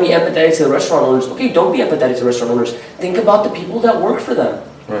want to be empathetic to the restaurant owners. Okay, don't be empathetic to restaurant owners. Think about the people that work for them.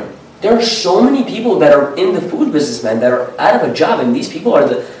 Right. There are so many people that are in the food business, man, that are out of a job, and these people are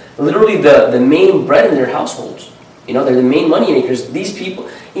literally the main bread in their households. You know, they're the main money makers. These people,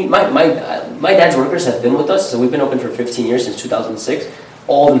 my dad's workers have been with us, so we've been open for 15 years, since 2006.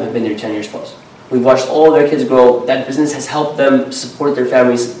 All of them have been there 10 years plus. We've watched all their kids grow. That business has helped them support their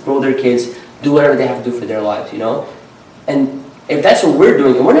families, grow their kids, do whatever they have to do for their lives, you know? And if that's what we're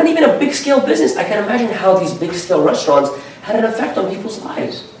doing, and we're not even a big scale business, I can imagine how these big scale restaurants had an effect on people's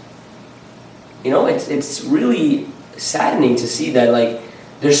lives. You know, it's really saddening to see that, like,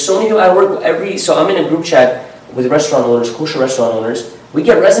 there's so many people I work with so I'm in a group chat with restaurant owners, kosher restaurant owners. We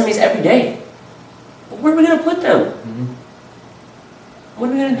get resumes every day. But where are we going to put them? Mm-hmm. What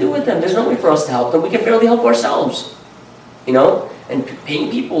are we going to do with them? There's no way for us to help them. We can barely help ourselves. You know? And paying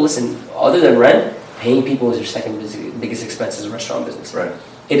people, listen, other than rent, paying people is your second biggest expense as a restaurant business. Right.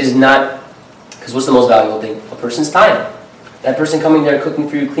 It is not, because what's the most valuable thing? A person's time. That person coming there, cooking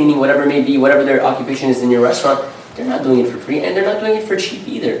for you, cleaning, whatever it may be, whatever their occupation is in your restaurant, they're not doing it for free, and they're not doing it for cheap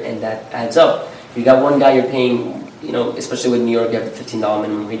either, and that adds up. You got one guy you're paying, you know, especially with New York, you have the $15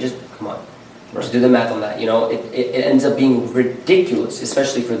 minimum wages. Come on, just do the math on that. You know, it ends up being ridiculous,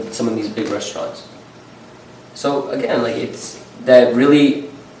 especially for some of these big restaurants. So again, like, it's that really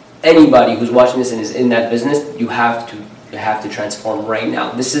anybody who's watching this and is in that business, you have to transform right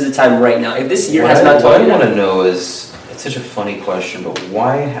now. This is the time right now. If this year has not what taught you, I want to know is, it's such a funny question, but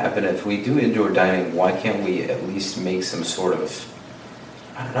why happen if we do indoor dining? Why can't we at least make some sort of,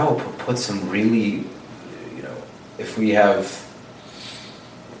 I don't know, put some really, you know, if we have,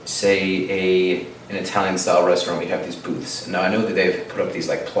 say, an Italian style restaurant, we have these booths. Now I know that they've put up these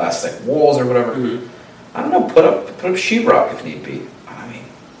like plastic walls or whatever. Mm-hmm. I don't know, put up sheetrock if need be. I mean,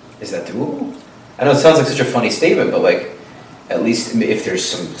 is that doable? I know it sounds like such a funny statement, but like, at least if there's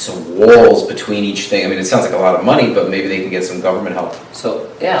some walls between each thing. I mean, it sounds like a lot of money, but maybe they can get some government help.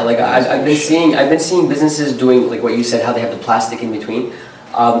 So yeah, like I've been seeing businesses doing like what you said, how they have the plastic in between.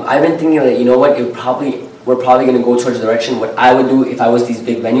 I've been thinking that, you know what, we're probably going to go towards the direction. What I would do if I was these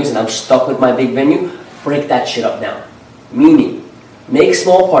big venues and I'm stuck with my big venue, break that shit up now. Meaning, make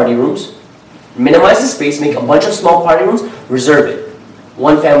small party rooms, minimize the space, make a bunch of small party rooms, reserve it.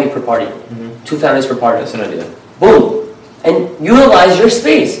 One family per party room, mm-hmm. 2 families per party room. That's an idea. Boom. And utilize your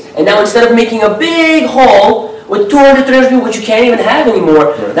space. And now instead of making a big hall with 200, 300 people, which you can't even have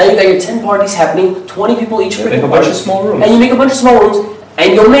anymore, right. Now you got your 10 parties happening, 20 people each. Make a bunch of small rooms. And you make a bunch of small rooms,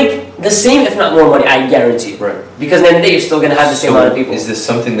 and you'll make the same, if not more money, I guarantee it. Right. Because at the end of the day, you're still going to have the same amount of people. Is this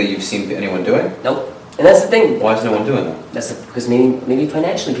something that you've seen anyone doing? Nope. And that's the thing. Why is no one doing that? Because maybe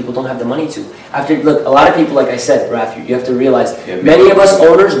financially people don't have the money to. Look, a lot of people, like I said, Raf, you have to realize, many of us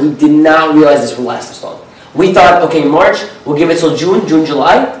owners, we did not realize this would last this long. We thought, okay, March, we'll give it till June,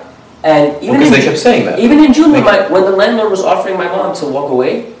 July, and even because they kept saying that. Even in June, when the landlord was offering my mom to walk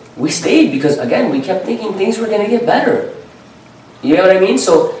away, we stayed because, again, we kept thinking things were going to get better. You know what I mean?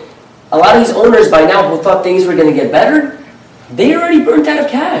 So a lot of these owners by now who thought things were going to get better, they already burnt out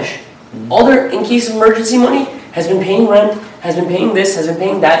of cash. Mm-hmm. All their, in case of emergency money, has been paying rent, has been paying this, has been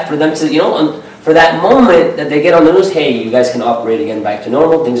paying that for them to, you know, for that moment that they get on the news, hey, you guys can operate again back to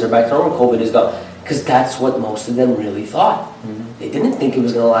normal, things are back to normal, COVID is gone. Because that's what most of them really thought. Mm-hmm. They didn't think it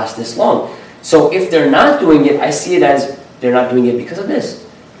was going to last this long. So if they're not doing it, I see it as they're not doing it because of this.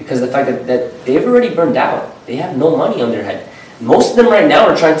 Because of the fact that they've already burned out. They have no money on their head. Most of them right now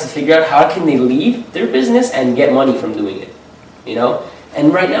are trying to figure out how can they leave their business and get money from doing it. You know?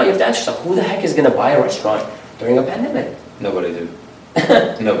 And right now you have to ask yourself, who the heck is going to buy a restaurant during a pandemic? Nobody, dude.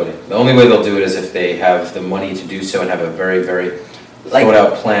 Nobody. The only way they'll do it is if they have the money to do so and have a very, very thought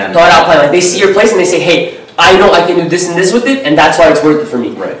out plan. Like they see your place and they say, hey, I know I can do this and this with it, and that's why it's worth it for me.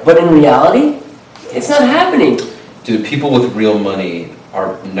 Right. But in reality, it's not happening. Dude, people with real money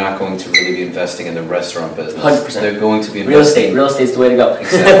are not going to really be investing in the restaurant business. 100%. They're going to be investing... Real estate's the way to go.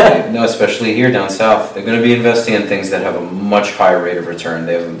 Exactly. No, especially here down south. They're going to be investing in things that have a much higher rate of return.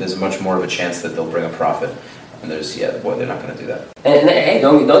 There's much more of a chance that they'll bring a profit. And they're not going to do that. And hey,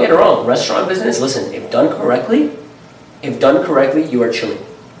 don't get it wrong. Restaurant business, listen, if done correctly, you are chilling.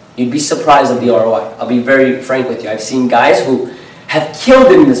 You'd be surprised of the ROI. I'll be very frank with you. I've seen guys who have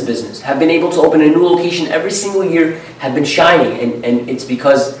killed it in this business, have been able to open a new location every single year, have been shining, and it's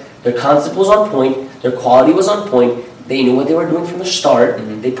because their concept was on point, their quality was on point, they knew what they were doing from the start,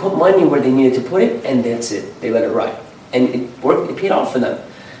 mm-hmm. They put money where they needed to put it, and that's it. They let it ride. And it worked, it paid off for them.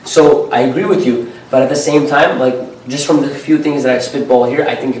 So I agree with you, but at the same time, like, just from the few things that I spitball here,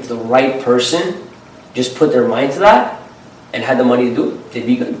 I think if the right person just put their mind to that and had the money to do it, they'd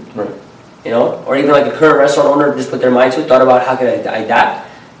be good. Right. You know, or even like a current restaurant owner just put their mind to it, thought about how could I adapt,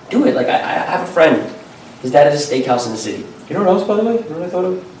 do it. Like I have a friend, his dad has a steakhouse in the city. You know what else, by the way? You know what I thought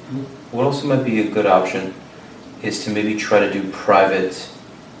of? What also might be a good option is to maybe try to do private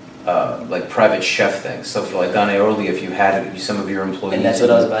chef things. So for like Don Aioli, if you had some of your employees, and that's what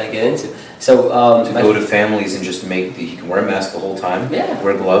I was about to get into. So to go to families and just make he can wear a mask the whole time. Yeah.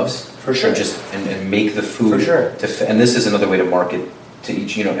 Wear gloves. For sure. And make the food. For sure. And this is another way to market to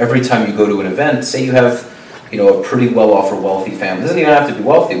each. Every time you go to an event, say you have, a pretty well-off or wealthy family. It doesn't even have to be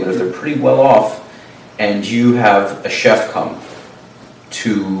wealthy, but if they're pretty well-off, and you have a chef come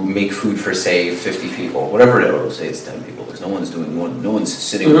to make food for, say, 50 people, whatever it is, say it's 10 people, because no one's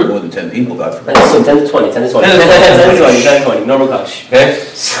sitting with more than 10 people, God forbid. So 10 to 20, 10 to 20. 10 to 20, normal couch. Okay,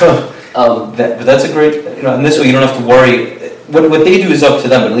 so, but that's a great, and this way you don't have to worry. What they do is up to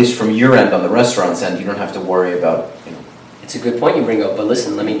them, but at least from your end, on the restaurant's end, you don't have to worry about, It's a good point you bring up, but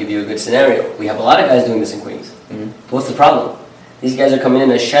listen, let me give you a good scenario. We have a lot of guys doing this in Queens. Mm-hmm. What's the problem? These guys are coming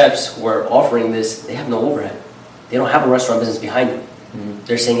in as chefs who are offering this, they have no overhead. They don't have a restaurant business behind them. Mm-hmm.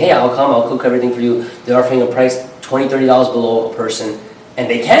 They're saying, hey, I'll cook everything for you. They're offering a price $20, $30 below a person, and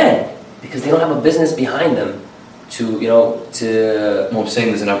they can, because they don't have a business behind them Well, I'm saying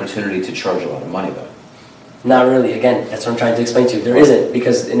there's an opportunity to charge a lot of money, though. Not really. Again, that's what I'm trying to explain to you. There isn't,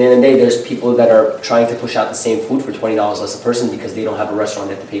 because in the end of the day, there's people that are trying to push out the same food for $20 less a person because they don't have a restaurant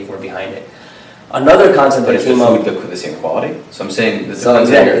they have to pay for behind it. Another concept that came up. But is the food the same quality? So I'm saying it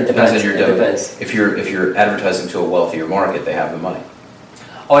depends on your depends. If you're advertising to a wealthier market, they have the money.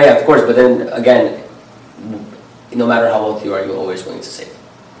 Oh yeah, of course. But then again, no matter how wealthy you are, you're always willing to save.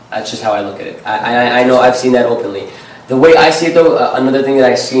 That's just how I look at it. I know I've seen that openly. The way I see it though, another thing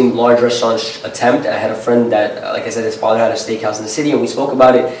that I've seen large restaurants attempt, I had a friend that, like I said, his father had a steakhouse in the city and we spoke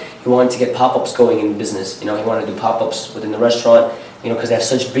about it. He wanted to get pop-ups going in business. He wanted to do pop-ups within the restaurant, because they have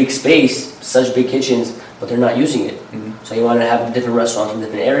such big space, such big kitchens, but they're not using it. Mm-hmm. So he wanted to have different restaurants from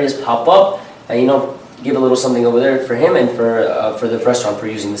different areas pop up and, give a little something over there for him and for the restaurant for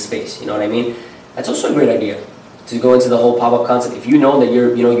using the space. You know what I mean? That's also a great idea to go into the whole pop-up concept. If you know that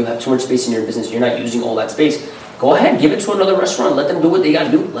you have too much space in your business, you're not using all that space, go ahead, give it to another restaurant. Let them do what they got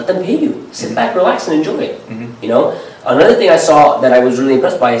to do. Let them pay you. Sit back, relax, and enjoy it. Mm-hmm. Another thing I saw that I was really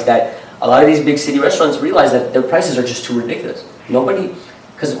impressed by is that a lot of these big city restaurants realize that their prices are just too ridiculous.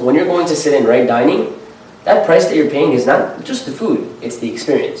 Because when you're going to sit in, right, dining, that price that you're paying is not just the food, it's the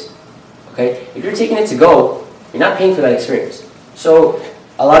experience. Okay? If you're taking it to go, you're not paying for that experience. So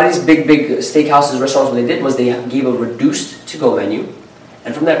a lot of these big steakhouses, restaurants, what they did was they gave a reduced to-go menu.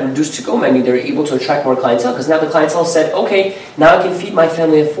 And from that reduced to-go menu, they were able to attract more clientele because now the clientele said, okay, now I can feed my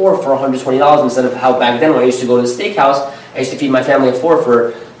family of 4 for $120 instead of how back then when I used to go to the steakhouse, I used to feed my family of 4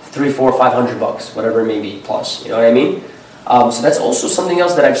 for $300, $400, $500, whatever it may be, plus. You know what I mean? So that's also something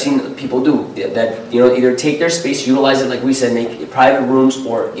else that I've seen people do. That either take their space, utilize it like we said, make private rooms,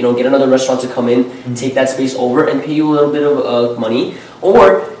 or get another restaurant to come in, take that space over, and pay you a little bit of money,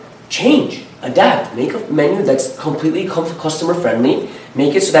 or change, adapt, make a menu that's completely customer friendly,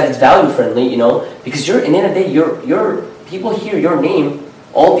 make it so that it's value friendly. Because in the end of the day, your people hear your name.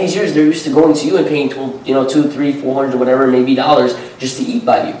 All these years they're used to going to you and paying $200, $300, $400, whatever maybe dollars just to eat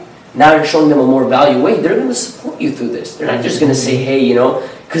by you. Now you're showing them a more value way. They're going to support you through this. They're not just going to say, hey,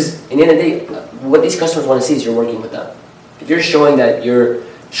 because in the end of the day, what these customers want to see is you're working with them. If you're showing that you're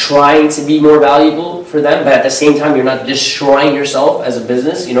trying to be more valuable for them, but at the same time you're not destroying yourself as a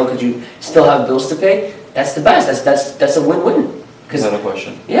business, because you still have bills to pay, that's the best. That's a win-win. Without a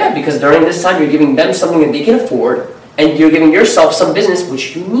question. Yeah, because during this time you're giving them something that they can afford, and you're giving yourself some business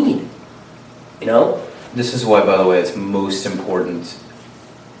which you need. This is why, by the way, it's most important,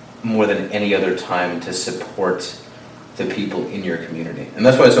 more than any other time, to support the people in your community. And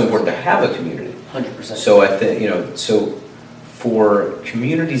that's why it's so important to have a community. 100%. So I think, so for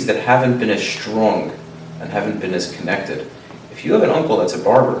communities that haven't been as strong and haven't been as connected, if you have an uncle that's a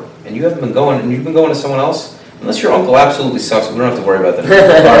barber and you haven't been going, and you've been going to someone else, unless your uncle absolutely sucks, we don't have to worry about that.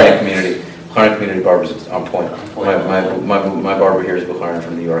 Bahrain community. Bahrain community barbers is on point. My barber here is Bahrain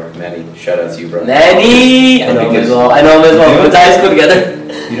from New York. Manny, shout out to you, bro. Manny! I know him as well. We went to high school together.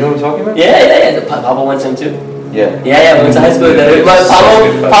 You know what I'm talking about? Yeah. Pablo went to him too. Yeah. Yeah, we went to high school together.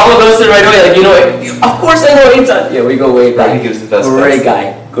 Pablo goes to right away, of course I know Eitan. Yeah, we go way back. He gives the best Great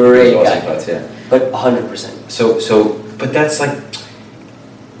guy. Cuts, yeah. But 100%. But that's like,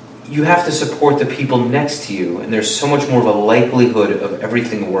 you have to support the people next to you, and there's so much more of a likelihood of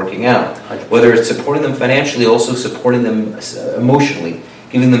everything working out. 100%. Whether it's supporting them financially, also supporting them emotionally,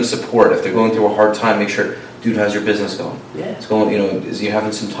 giving them support. If they're going through a hard time, make sure, dude, how's your business going? Yeah. It's going, is you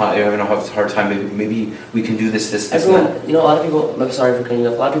having some time, you're having a hard time, maybe we can do this, Everyone, and that. a lot of people, I'm sorry for cutting you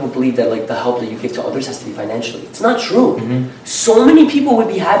off, a lot of people believe that like the help that you give to others has to be financially. It's not true. So many people would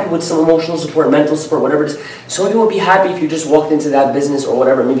be happy with some emotional support, mental support, whatever it is. So many people would be happy if you just walked into that business or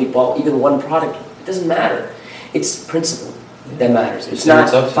whatever, maybe bought even one product. It doesn't matter. It's principle that matters. It's not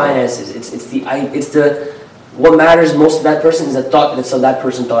finances. It's the what matters most to that person is the thought that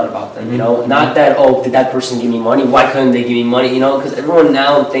person thought about them, Not that, did that person give me money? Why couldn't they give me money? Because everyone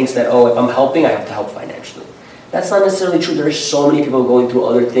now thinks that, if I'm helping, I have to help financially. That's not necessarily true. There are so many people going through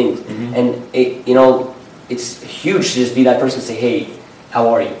other things. And, it's huge to just be that person and say, hey, how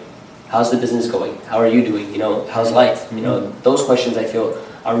are you? How's the business going? How are you doing? How's life? Those questions I feel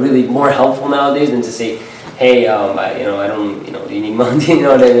are really more helpful nowadays than to say, hey, I don't, do you need money? You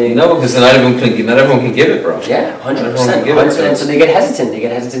know what I mean? No, because not everyone can give it, bro. Yeah, 100%. So they get hesitant. They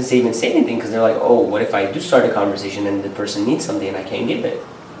get hesitant to even say anything because they're like, what if I do start a conversation and the person needs something and I can't give it?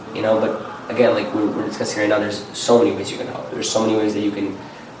 But again, like we're discussing right now, there's so many ways you can help. There's so many ways that you can,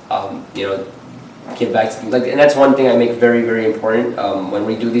 give back to people. And that's one thing I make very, very important when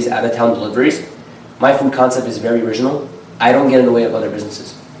we do these out-of-town deliveries. My food concept is very original. I don't get in the way of other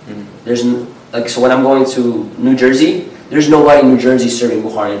businesses. There's so when I'm going to New Jersey, there's nobody in New Jersey serving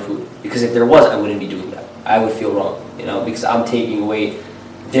Bukharian food. Because if there was, I wouldn't be doing that. I would feel wrong, because I'm taking away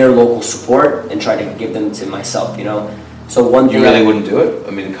their local support and trying to give them to myself, So one thing you really wouldn't do it?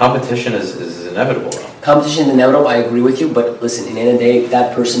 I mean, competition is inevitable. Competition is inevitable, I agree with you, but listen, in the end of the day,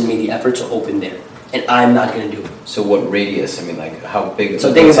 that person made the effort to open there. And I'm not going to do it. So what radius? I mean, like how big? So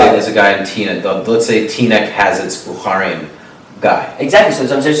let's say there's a guy in Teaneck. Let's say Teaneck has its Bukharian guy. Exactly. So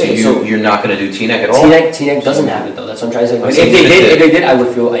that's what I'm saying. So you're not going to do Teaneck at all. Teaneck doesn't have it though. That's what I'm trying to say. If they did, I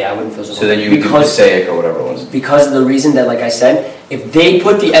would feel. I wouldn't feel so. So then you would do Passaic or whatever it was. Because of the reason that, like I said, if they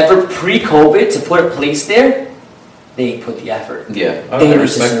put the effort pre-COVID to put a place there, they put the effort. Yeah, they need to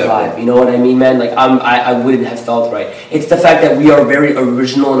survive. You know what I mean, man? Like I wouldn't have felt right. It's the fact that we are very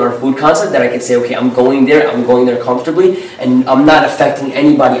original in our food concept that I can say, okay, I'm going there comfortably, and I'm not affecting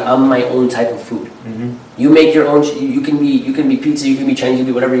anybody. I'm my own type of food. You make your own. You can be pizza. You can be Chinese. You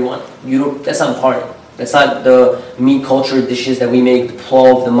can be whatever you want. That's not part. That's not the meat culture dishes that we make. The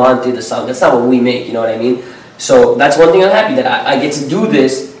plov, the mante, the sam. That's not what we make. You know what I mean? So that's one thing I'm happy that I get to do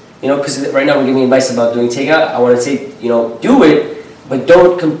this. Because right now we're giving advice about doing takeout. I want to say, do it, but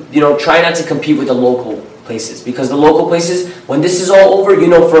don't, try not to compete with the local places. Because the local places, when this is all over,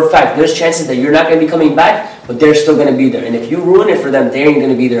 for a fact, there's chances that you're not going to be coming back, but they're still going to be there. And if you ruin it for them, they ain't going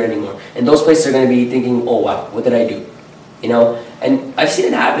to be there anymore. And those places are going to be thinking, oh wow, what did I do? And I've seen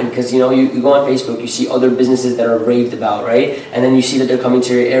it happen because, you go on Facebook, you see other businesses that are raved about, right? And then you see that they're coming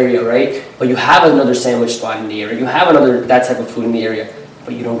to your area, right? But you have another sandwich spot in the area. You have that type of food in the area.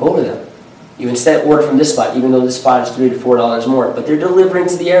 But you don't go to them. You instead order from this spot, even though this spot is $3 to $4 more. But they're delivering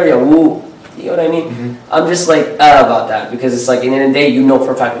to the area. Woo! You know what I mean? I'm just like about that because it's like, in the end of the day,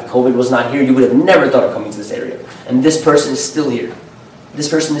 for a fact if COVID was not here, you would have never thought of coming to this area. And this person is still here. This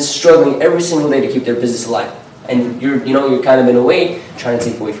person is struggling every single day to keep their business alive. And you're kind of in a way trying to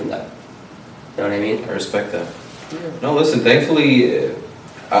take away from that. You know what I mean? I respect that. Yeah. No, listen. Thankfully,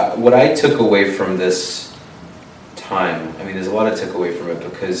 what I took away from this time, I mean, there's a lot I took away from it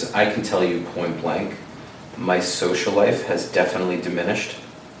because I can tell you point blank, my social life has definitely diminished,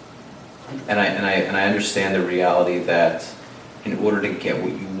 and I understand the reality that in order to get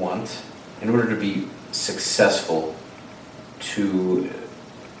what you want, in order to be successful, to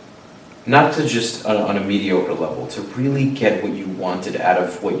not to just on a mediocre level, to really get what you wanted out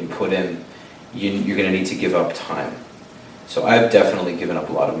of what you put in, you're going to need to give up time. So I've definitely given up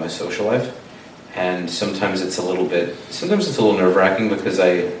a lot of my social life. And sometimes it's a little nerve-wracking because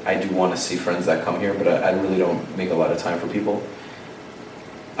I do want to see friends that come here, but I really don't make a lot of time for people.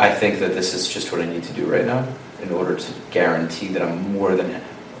 I think that this is just what I need to do right now in order to guarantee that I'm more than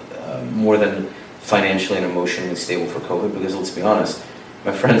financially and emotionally stable for COVID. Because let's be honest,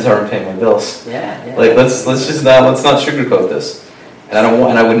 my friends aren't paying my bills. Yeah. Like let's not sugarcoat this. And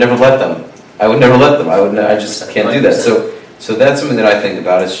I would never let them. I just can't do that. So that's something that I think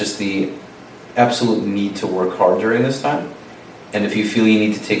about. It's just the absolute need to work hard during this time. And if you feel you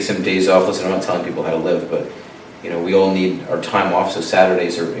need to take some days off, listen, I'm not telling people how to live, but we all need our time off. So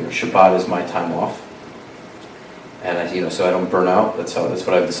Saturdays or Shabbat is my time off, and so I don't burn out. That's what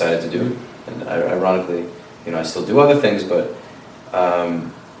I've decided to do. And ironically, I still do other things, but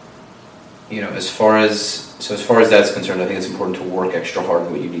as far as that's concerned, I think it's important to work extra hard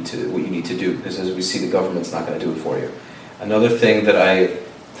in what you need to do, because as we see, the government's not going to do it for you. Another thing that I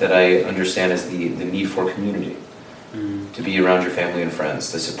understand is the need for community. to be around your family and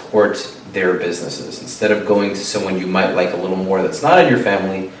friends, to support their businesses. Instead of going to someone you might like a little more that's not in your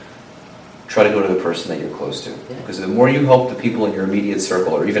family, try to go to the person that you're close to. Because the more you help the people in your immediate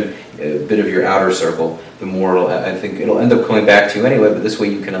circle, or even a bit of your outer circle, the more I think it'll end up coming back to you anyway, but this way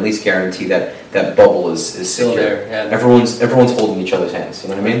you can at least guarantee that that bubble is Still secure. there, yeah. Everyone's holding each other's hands, you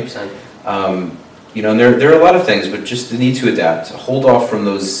know what I mean? 100%. You know, and there are a lot of things, but just the need to adapt. Hold off from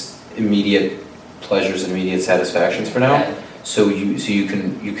those immediate pleasures and immediate satisfactions for now, Yeah. so you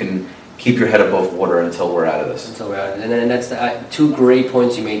can keep your head above water until we're out of this. Until we're out. And then that's two great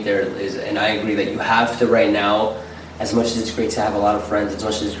points you made there, is, and I agree that you have to right now, as much as it's great to have a lot of friends, as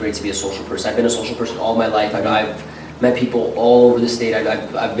much as it's great to be a social person. I've been a social person all my life. I've met people all over the state. I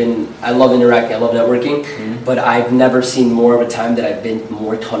love interacting, I love networking, but I've never seen more of a time that I've been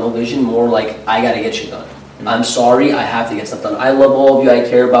more tunnel vision, more like, I gotta get shit done. I'm sorry, I have to get stuff done. I love all of you, I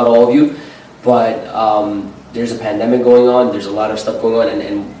care about all of you, but there's a pandemic going on, there's a lot of stuff going on,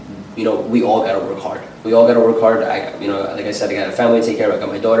 and you know, we all gotta work hard. We all gotta work hard. You know, like I said, I got a family to take care of, I got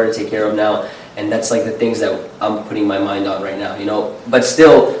my daughter to take care of now, and that's like the things that I'm putting my mind on right now, you know. But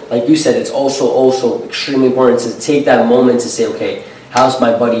still, like you said, it's also extremely important to take that moment to say, okay, how's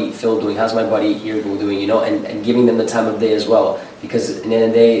my buddy Phil doing? How's my buddy here doing? You know, and giving them the time of day as well, because at the end of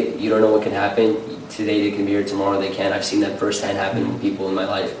the day, you don't know what can happen. Today they can be here, tomorrow they can. I've seen that firsthand happen with people in my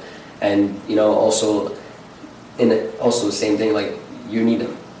life, and you know, also the same thing, like, you need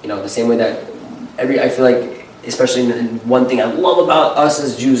them. You know, the same way that I feel like, especially in one thing I love about us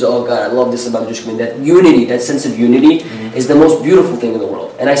as Jews, oh God, I love this about the Jewish community, that unity, that sense of unity is the most beautiful thing in the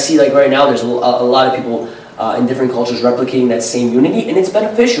world. And I see, like, right now there's a lot of people in different cultures replicating that same unity, and it's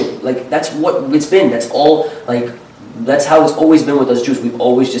beneficial. Like, that's what it's been. That's all, like, that's how it's always been with us Jews. We've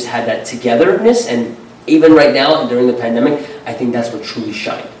always just had that togetherness, and even right now, during the pandemic, I think that's what truly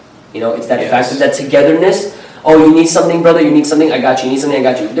shined. You know, it's that fact of that togetherness. Oh, you need something, brother? You need something? I got you. You need something? I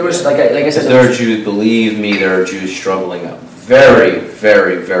got you. There was, like I said... There are Jews, believe me, there are Jews struggling very,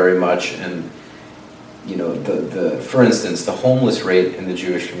 very, very much. And, you know, for instance, the homeless rate in the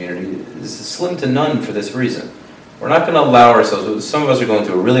Jewish community is slim to none for this reason. We're not going to allow ourselves... Some of us are going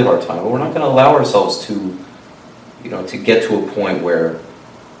through a really hard time, but we're not going to allow ourselves to, you know, to get to a point where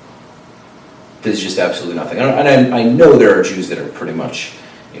there's just absolutely nothing. And I know there are Jews that are pretty much...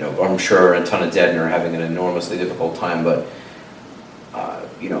 You know, I'm sure a ton of dead and are having an enormously difficult time, but,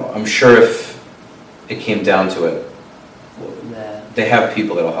 you know, I'm sure if it came down to it, they have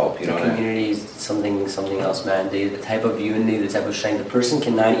people that'll help, you know. The community is something else, man. The type of unity, the type of strength, the person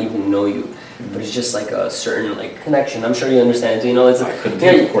cannot even know you, but it's just like a certain, like, connection. I'm sure you understand. You know, it's I couldn't,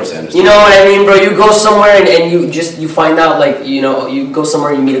 you know, of course I understand. You know what I mean, bro? You go somewhere and you find out, like, you know, you go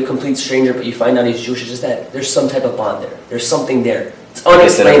somewhere, you meet a complete stranger, but you find out he's Jewish. It's just that there's some type of bond there. There's something there. It's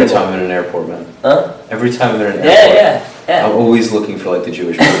unexplainable. Every time I'm in an airport, man. Huh? Every time I'm in an airport. Yeah. I'm always looking for, like, the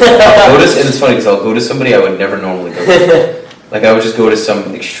Jewish people. And it's funny because I'll go to somebody I would never normally go to. Like, I would just go to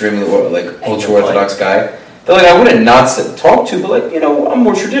some extremely, like, ultra-Orthodox guy. They're like, I wouldn't not talk to, but, like, you know, I'm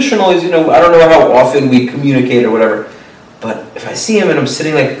more traditional. You know, I don't know how often we communicate or whatever. But if I see him and I'm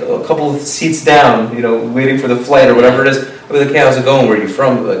sitting, like, a couple of seats down, you know, waiting for the flight or whatever it is, I'll be like, hey, how's it going? Where are you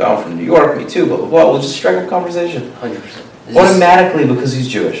from? Like, oh, I'm from New York. Me too, blah, blah, blah. We'll just strike up conversation. 100%. Automatically, because he's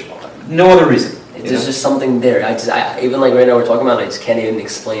Jewish. No other reason. There's just something there. I even, like, right now we're talking about it, I just can't even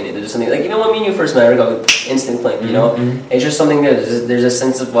explain it. There's just something, like, you know what, me and you first met, I go instant click, you know? It's just something there. There's a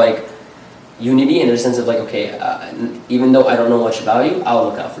sense of, like, unity, and there's a sense of, like, okay, even though I don't know much about you, I'll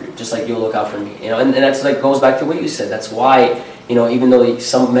look out for you, just like you'll look out for me, you know? And that's, like, goes back to what you said. That's why, you know, even though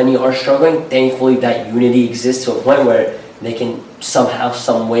many are struggling, thankfully that unity exists to a point where they can somehow,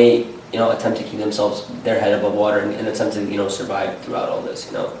 some way, you know, attempt to keep their head above water and attempt to, you know, survive throughout all this,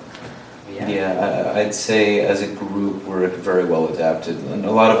 you know? Yeah, I'd say as a group we're very well adapted, and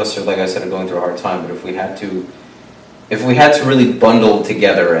a lot of us are, like I said, are going through a hard time. But if we had to really bundle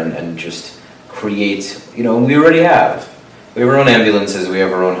together and just create, you know, we already have. We have our own ambulances, we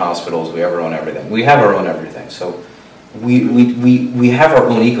have our own hospitals, we have our own everything. We have our own everything. So we have our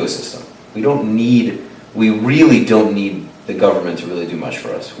own ecosystem. We really don't need the government to really do much for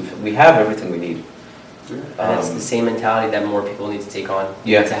us. We have everything we need. And it's the same mentality that more people need to take on.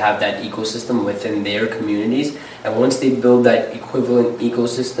 Yeah. To have that ecosystem within their communities. And once they build that equivalent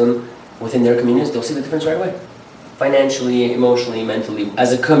ecosystem within their communities, they'll see the difference right away. Financially, emotionally, mentally,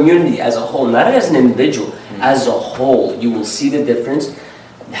 as a community, as a whole, not as an individual, as a whole, you will see the difference,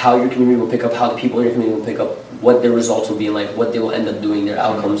 how your community will pick up, how the people in your community will pick up, what their results will be like, what they will end up doing, their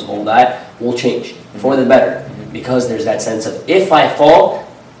outcomes, all that will change for the better. Because there's that sense of, if I fall,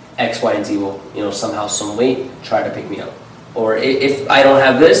 X, Y, and Z will, you know, somehow, some way, try to pick me up. Or if I don't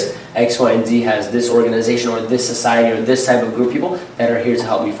have this, X, Y, and Z has this organization or this society or this type of group of people that are here to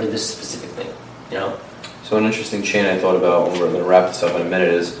help me for this specific thing, you know? So an interesting chain I thought about when we're going to wrap this up in a minute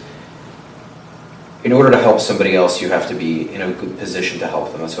is, in order to help somebody else, you have to be in a good position to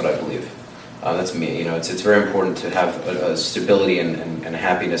help them. That's what I believe. That's me. You know, it's very important to have a stability and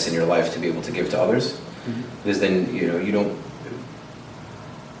happiness in your life to be able to give to others, because then you don't.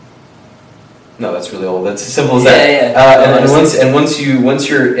 No, that's really all. That's as simple as that. Yeah. And once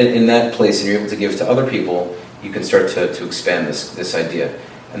you're in that place and you're able to give to other people, you can start to expand this idea.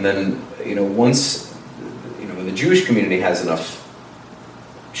 And then once the Jewish community has enough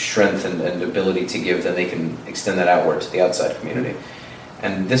strength and ability to give, then they can extend that outward to the outside community.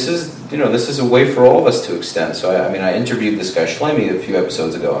 And this is a way for all of us to extend. So I interviewed this guy Shlomi a few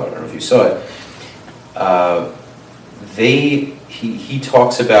episodes ago. I don't know if you saw it. He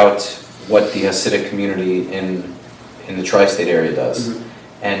talks about what the Hasidic community in the tri-state area does,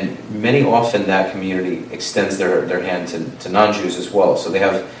 and many often that community extends their hand to non-Jews as well. So they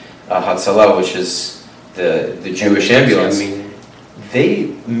have Hatzalah, which is the Jewish ambulance.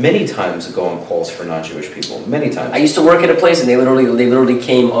 They many times go on calls for non-Jewish people. Many times. I used to work at a place, and they literally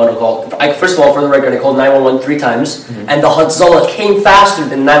came on a call. First of all, for the record, I called 911 3 times, and the Hatzalah came faster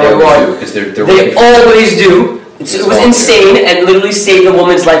than 911. Because they always do. It was insane, and literally saved a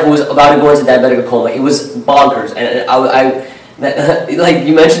woman's life who was about to go into diabetic coma. It was bonkers, and like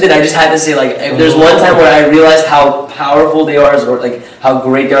you mentioned it, I just had to say, like, if there's one time where I realized how powerful they are, or like how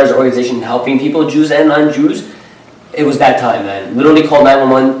great they are as an organization in helping people, Jews and non-Jews. It was that time, man. Literally called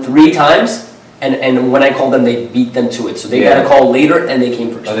 911 3 times, and when I called them, they beat them to it. So they got a call later, and they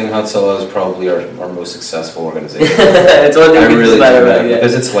came first. I think Hatzalah is probably our most successful organization. It's one thing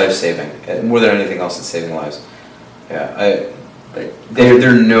because it's life-saving. More than anything else, it's saving lives. Yeah,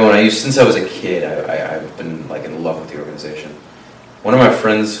 they're known. Since I was a kid, I've been like in love with the organization. One of my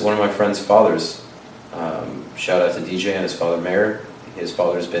friends' fathers, shout out to DJ and his father Meir. His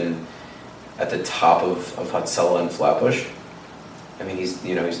father's been at the top of Hatzalah and Flatbush. I mean, he's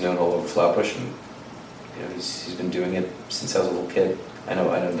known all over Flatbush, and he's been doing it since I was a little kid. I know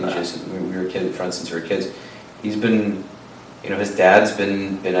DJ. Since we were friends since we were kids. He's been, his dad's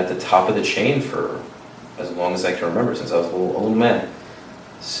been at the top of the chain for as long as I can remember, since I was a little man.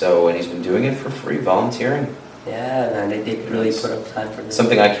 So, and he's been doing it for free, volunteering. Yeah, man, they really put up time for this.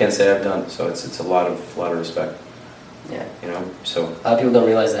 Something I can't say I've done. So it's a lot of respect. Yeah. So a lot of people don't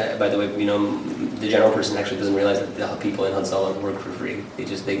realize that. By the way, the general person actually doesn't realize that the people in Hatzalah work for free. They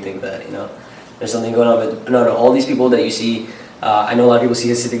think that there's something going on. But no, all these people that you see. I know a lot of people see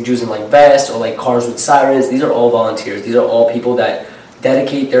Hasidic Jews in like vests or like cars with sirens. These are all volunteers. These are all people that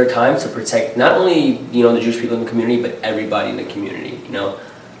dedicate their time to protect not only the Jewish people in the community, but everybody in the community.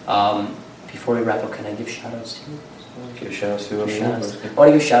 Before we wrap up, can I give shout outs to you? Give shout outs to you. I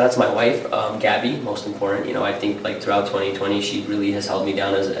want to give shout out to my wife, Gabby. Most important, I think like throughout 2020, she really has held me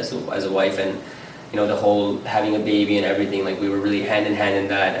down as a wife, and the whole having a baby and everything. Like we were really hand in hand in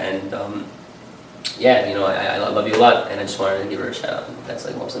that, and I love you a lot, and I just wanted to give her a shout out. That's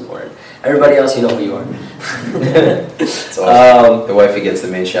like most important. Everybody else, you know who you are. It's awesome. The wifey gets the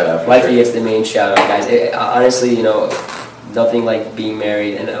main shout out. Wifey gets the main shout out, guys. Honestly, nothing like being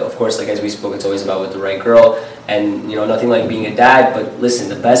married, and of course, like as we spoke, it's always about with the right girl, and nothing like being a dad. But listen,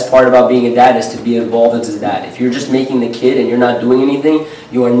 the best part about being a dad is to be involved as a dad. If you're just making the kid and you're not doing anything,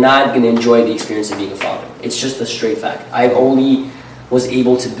 you are not going to enjoy the experience of being a father. It's just a straight fact. I only was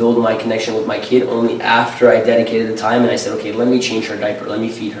able to build my connection with my kid only after I dedicated the time, and I said, okay, let me change her diaper, let me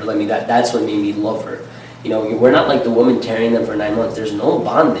feed her, that's what made me love her. We're not like the woman carrying them for 9 months. There's no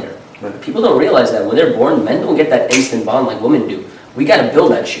bond there. Right. People don't realize that when they're born, men don't get that instant bond like women do. We got to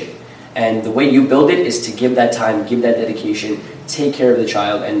build that shit. And the way you build it is to give that time, give that dedication, take care of the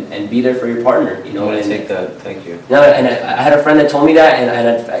child, and be there for your partner. I'm gonna take that. Thank you. No, and I had a friend that told me that,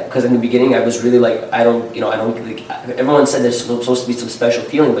 and because in the beginning I was really like, I don't. Like, everyone said there's supposed to be some special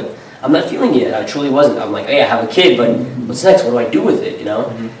feeling, but I'm not feeling it. I truly wasn't. I'm like, hey, I have a kid, but what's next? What do I do with it?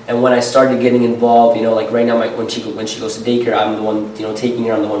 And when I started getting involved, like right now, when she goes to daycare, I'm the one, taking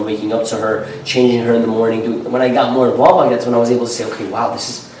her. I'm the one waking up to her, changing her in the morning. When I got more involved, like that's when I was able to say, okay, wow, this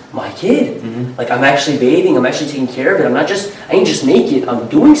is my kid. Like I'm actually bathing. I'm actually taking care of it. I ain't just naked. I'm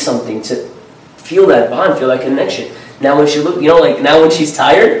doing something to feel that bond, feel that connection. Now when she now when she's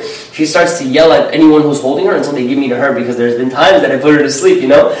tired, she starts to yell at anyone who's holding her until they give me to her, because there's been times that I put her to sleep,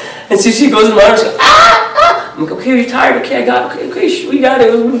 And so she goes in my arms, I'm like, okay, you're tired, okay, I got it, okay, we got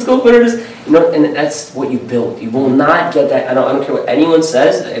it, let's go put her to sleep. And that's what you build. You will not get that. I don't care what anyone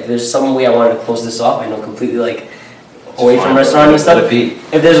says. If there's some way I wanted to close this off, I know completely away from restaurant and stuff. Let it be.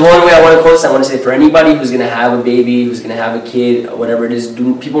 If there's one way I want to close, I want to say for anybody who's going to have a baby, who's going to have a kid, or whatever it is,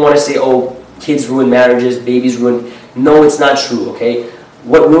 people want to say, oh, kids ruin marriages, babies ruin. No, it's not true, okay?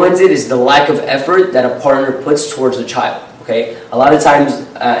 What ruins it is the lack of effort that a partner puts towards the child, okay? A lot of times,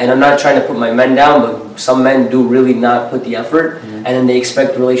 and I'm not trying to put my men down, but some men do really not put the effort, and then they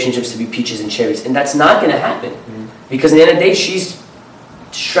expect relationships to be peaches and cherries. And that's not going to happen. Because at the end of the day, she's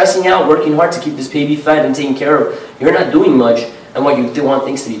stressing out, working hard to keep this baby fed and taken care of. You're not doing much, and what you want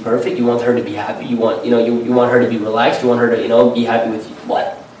things to be perfect. You want her to be happy. You want, you want her to be relaxed. You want her to, be happy with you.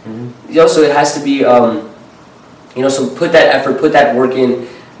 What? So it has to be, so put that effort, put that work in.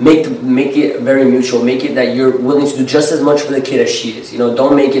 Make it very mutual. Make it that you're willing to do just as much for the kid as she is.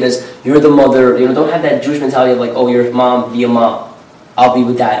 Don't make it as you're the mother. Don't have that Jewish mentality of like, oh, you're a mom, be a mom. I'll be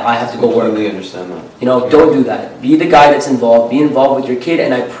with dad. I have to go work. I completely understand that. Don't do that. Be the guy that's involved. Be involved with your kid,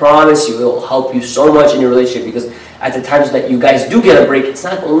 and I promise you, it will help you so much in your relationship. Because at the times that you guys do get a break, it's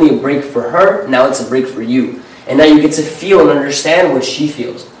not only a break for her. Now it's a break for you, and now you get to feel and understand what she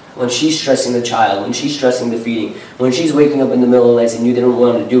feels when she's stressing the child, when she's stressing the feeding, when she's waking up in the middle of the night and you didn't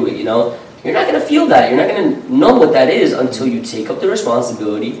want to do it. You're not going to feel that. You're not going to know what that is until you take up the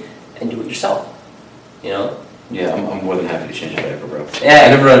responsibility and do it yourself. Yeah, I'm more than happy to change a diaper, bro. Yeah,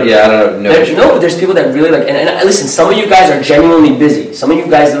 I don't know. But there's people that really like, and listen, some of you guys are genuinely busy. Some of you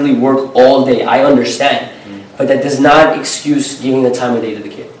guys literally work all day. I understand. But that does not excuse giving the time of day to the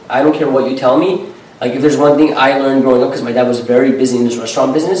kid. I don't care what you tell me. Like, if there's one thing I learned growing up, because my dad was very busy in this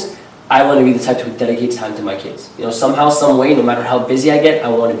restaurant business, I want to be the type to dedicate time to my kids. Somehow, some way, no matter how busy I get, I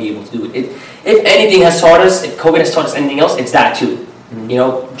want to be able to do it. If anything has taught us, if COVID has taught us anything else, it's that too.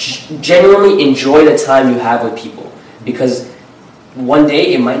 Genuinely enjoy the time you have with people, because one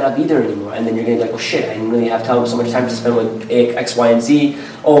day it might not be there anymore, and then you're gonna be like, oh shit, I didn't really have so much time to spend with X, Y, and Z.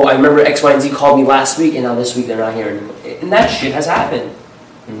 Oh, I remember X, Y, and Z called me last week, and now this week they're not here anymore. And that shit has happened,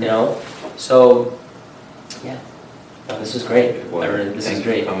 So, yeah. No, this was great. This is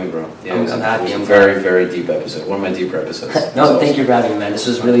great. Thank you for coming, bro. Yeah, I'm happy. It was a very, very deep episode. One of my deeper episodes. No, thank you for having me, man. This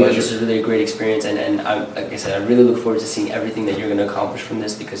was really a great experience, and like I said, I really look forward to seeing everything that you're going to accomplish from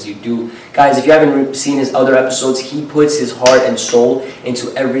this, because you do. Guys, if you haven't seen his other episodes, he puts his heart and soul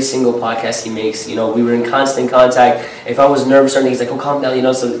into every single podcast he makes. We were in constant contact. If I was nervous or anything, he's like, oh, calm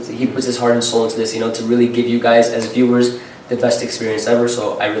down, so he puts his heart and soul into this, to really give you guys, as viewers, the best experience ever.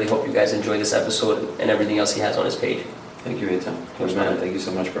 So I really hope you guys enjoy this episode and everything else he has on his page. Thank you, Eitan. Of course, man. Thank you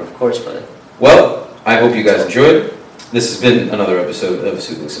so much, bro. Of course, brother. Well, I hope you guys enjoyed. This has been another episode of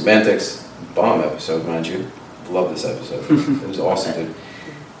Soothing Semantics. Bomb episode, mind you. Love this episode. It was awesome, dude.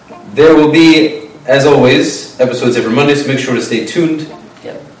 There will be, as always, episodes every Monday, so make sure to stay tuned.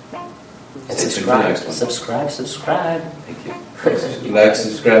 Yep. And stay tuned for the next one. Subscribe. Thank you. Like,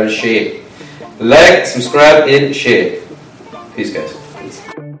 subscribe, and share. Like, subscribe, and share. Peace, guys. Peace.